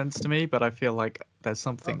much sense to me, but I feel like there's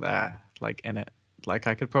something there, like in it. Like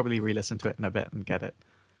I could probably re-listen to it in a bit and get it.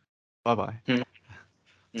 Bye bye.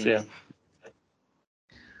 Yeah.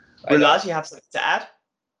 Rulaj, you have something to add?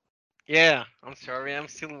 Yeah, I'm sorry, I'm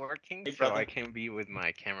still working, Hey, so brother. I can't be with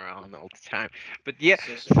my camera on all the time. But yeah,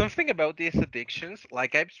 Sure. something about these addictions,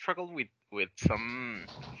 like I've struggled with some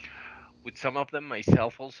of them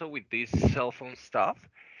myself, also with this cell phone stuff.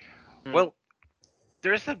 Well,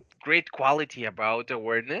 there's a great quality about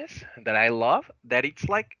awareness that I love. That it's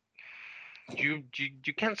like you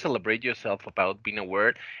can celebrate yourself about being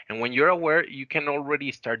aware, and when you're aware, you can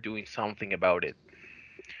already start doing something about it.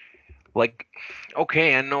 Like,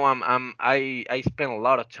 okay, I know I spend a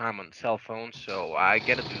lot of time on cell phones, so I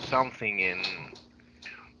gotta do something, and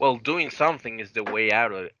well, doing something is the way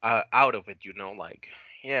out of it, you know. Like,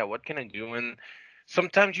 yeah, what can I do? And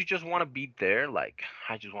sometimes you just want to be there. Like,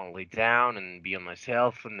 I just want to lay down and be on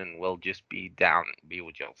myself, and then well, just be down, be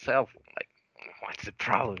with yourself. Like, what's the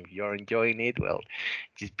problem? If you're enjoying it, well,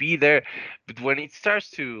 just be there. But when it starts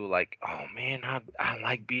to like, oh man, I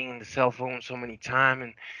like being in the cell phone so many times,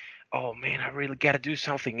 and oh man, I really got to do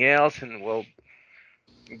something else. And well,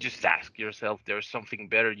 just ask yourself, there's something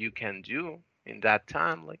better you can do in that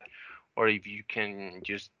time, like, or if you can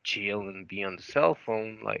just chill and be on the cell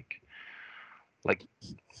phone, like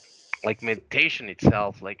like meditation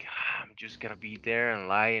itself. Like, I'm just gonna be there and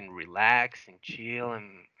lie and relax and chill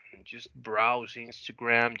and just browse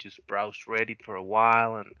Instagram, just browse Reddit for a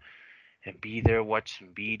while and be there, watch some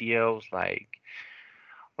videos. Like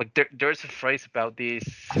there's a phrase about this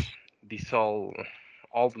old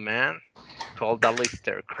man called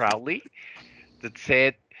Aleister Crowley that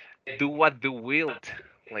said, "Do what the wilt."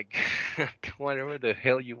 Like, do whatever the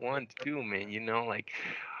hell you want to do, man. You know, like,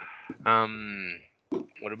 um,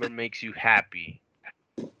 whatever makes you happy.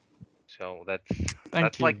 So Thank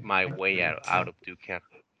that's you. like my way out of Dukan.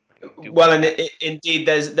 Well, and indeed,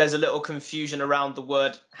 there's a little confusion around the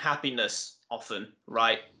word happiness often,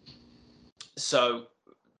 right? So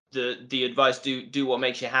the advice, do what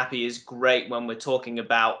makes you happy, is great when we're talking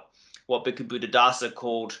about what Bhikkhu Buddhadasa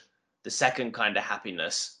called the second kind of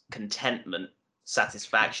happiness: contentment,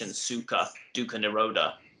 satisfaction, sukha, dukkha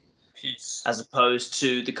nirodha, Peace, as opposed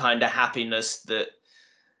to the kind of happiness that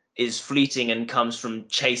is fleeting and comes from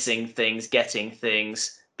chasing things, getting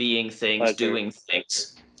things, being things, doing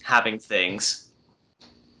things, having things,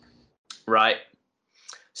 right?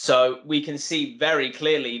 So we can see very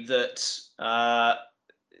clearly that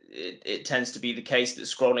it tends to be the case that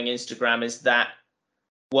scrolling Instagram is that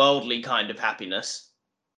worldly kind of happiness,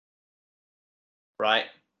 right?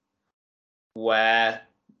 Where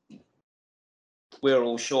we're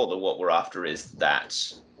all sure that what we're after is that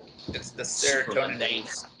it's the serotonin,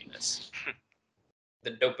 happiness,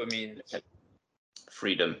 the dopamine,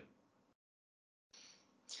 freedom.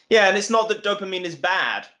 Yeah, and it's not that dopamine is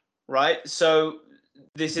bad, right? So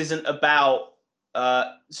this isn't about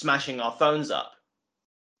smashing our phones up,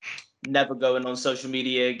 never going on social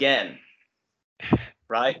media again,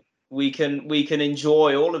 right? We can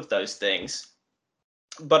enjoy all of those things,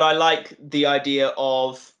 but I like the idea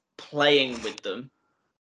of playing with them.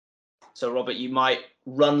 So Robert, you might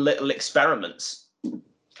run little experiments,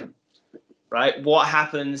 right? What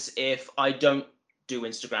happens if I don't do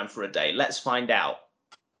Instagram for a day? Let's find out.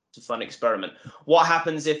 It's a fun experiment. What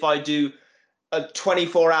happens if I do a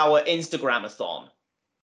 24-hour Instagram-a-thon?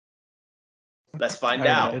 Let's find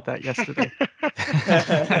out. I did that yesterday.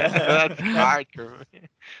 That's hard,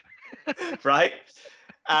 right?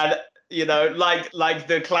 And you know, like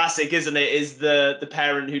the classic, isn't it? Is the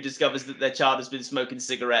parent who discovers that their child has been smoking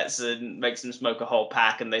cigarettes and makes them smoke a whole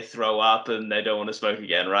pack, and they throw up and they don't want to smoke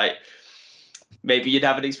again, right? Maybe you'd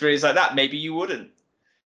have an experience like that. Maybe you wouldn't.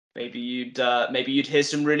 Maybe you'd hear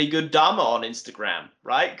some really good Dharma on Instagram,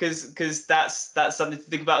 right? Because that's something to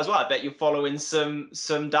think about as well. I bet you're following some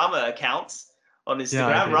Dharma accounts on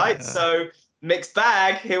Instagram, do, right? yeah. So mixed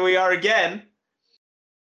bag. Here we are again,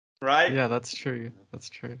 right? Yeah, that's true. That's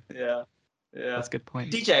true. Yeah, yeah. That's a good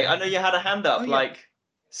point. DJ, I know you had a hand up like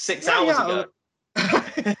 6 hours ago.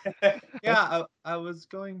 Yeah, I was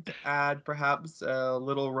going to add perhaps a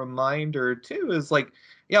little reminder too, is like,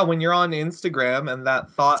 yeah, when you're on Instagram and that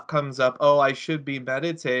thought comes up, oh, I should be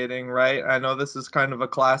meditating, right? I know this is kind of a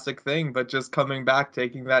classic thing, but just coming back,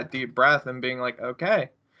 taking that deep breath and being like, okay.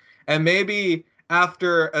 And maybe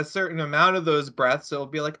after a certain amount of those breaths, it'll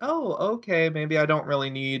be like, oh, okay, maybe I don't really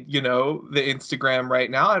need, the Instagram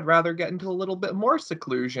right now. I'd rather get into a little bit more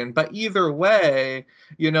seclusion. But either way,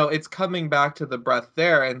 it's coming back to the breath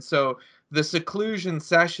there. And so the seclusion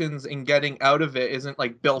sessions and getting out of it isn't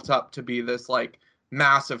like built up to be this like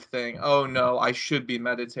massive thing. Oh no, I should be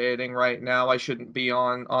meditating right now. I shouldn't be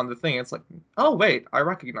on the thing. It's like, oh wait, I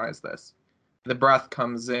recognize this. The breath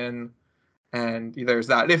comes in, and there's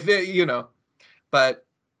that. If it, but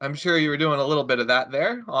I'm sure you were doing a little bit of that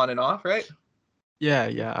there, on and off, right?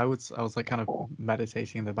 Yeah. I was like kind of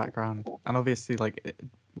meditating in the background, and obviously like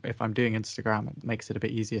if I'm doing Instagram, it makes it a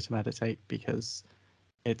bit easier to meditate because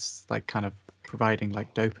it's like kind of providing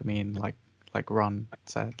like dopamine, like Ron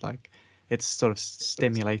said, like it's sort of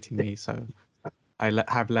stimulating me, so I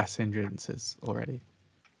have less hindrances already.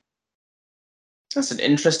 That's an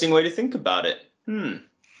interesting way to think about it.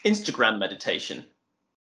 Instagram meditation.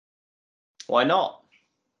 Why not?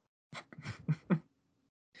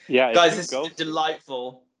 Yeah, guys, this is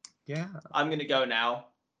delightful. Yeah. I'm going to go now.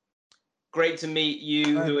 Great to meet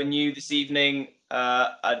you who are new this evening.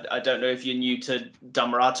 I don't know if you're new to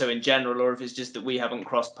Dhammarato in general or if it's just that we haven't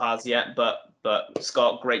crossed paths yet, but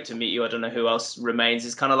Scott, great to meet you. I don't know who else remains.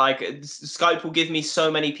 It's kind of like Skype will give me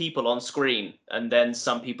so many people on screen and then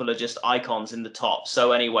some people are just icons in the top.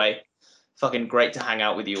 So anyway, fucking great to hang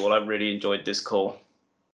out with you all. I really enjoyed this call.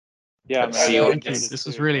 Yeah, man. See you. Thank you. This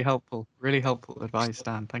was really helpful. Really helpful advice,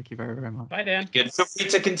 Dan. Thank you very, very much. Bye, Dan. Good. Feel free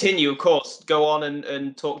to continue, of course. Go on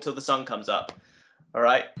and talk till the sun comes up. All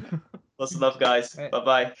right. Lots of love, guys.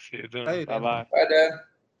 Bye-bye. See you then. Bye, Bye-bye. Bye, Dan.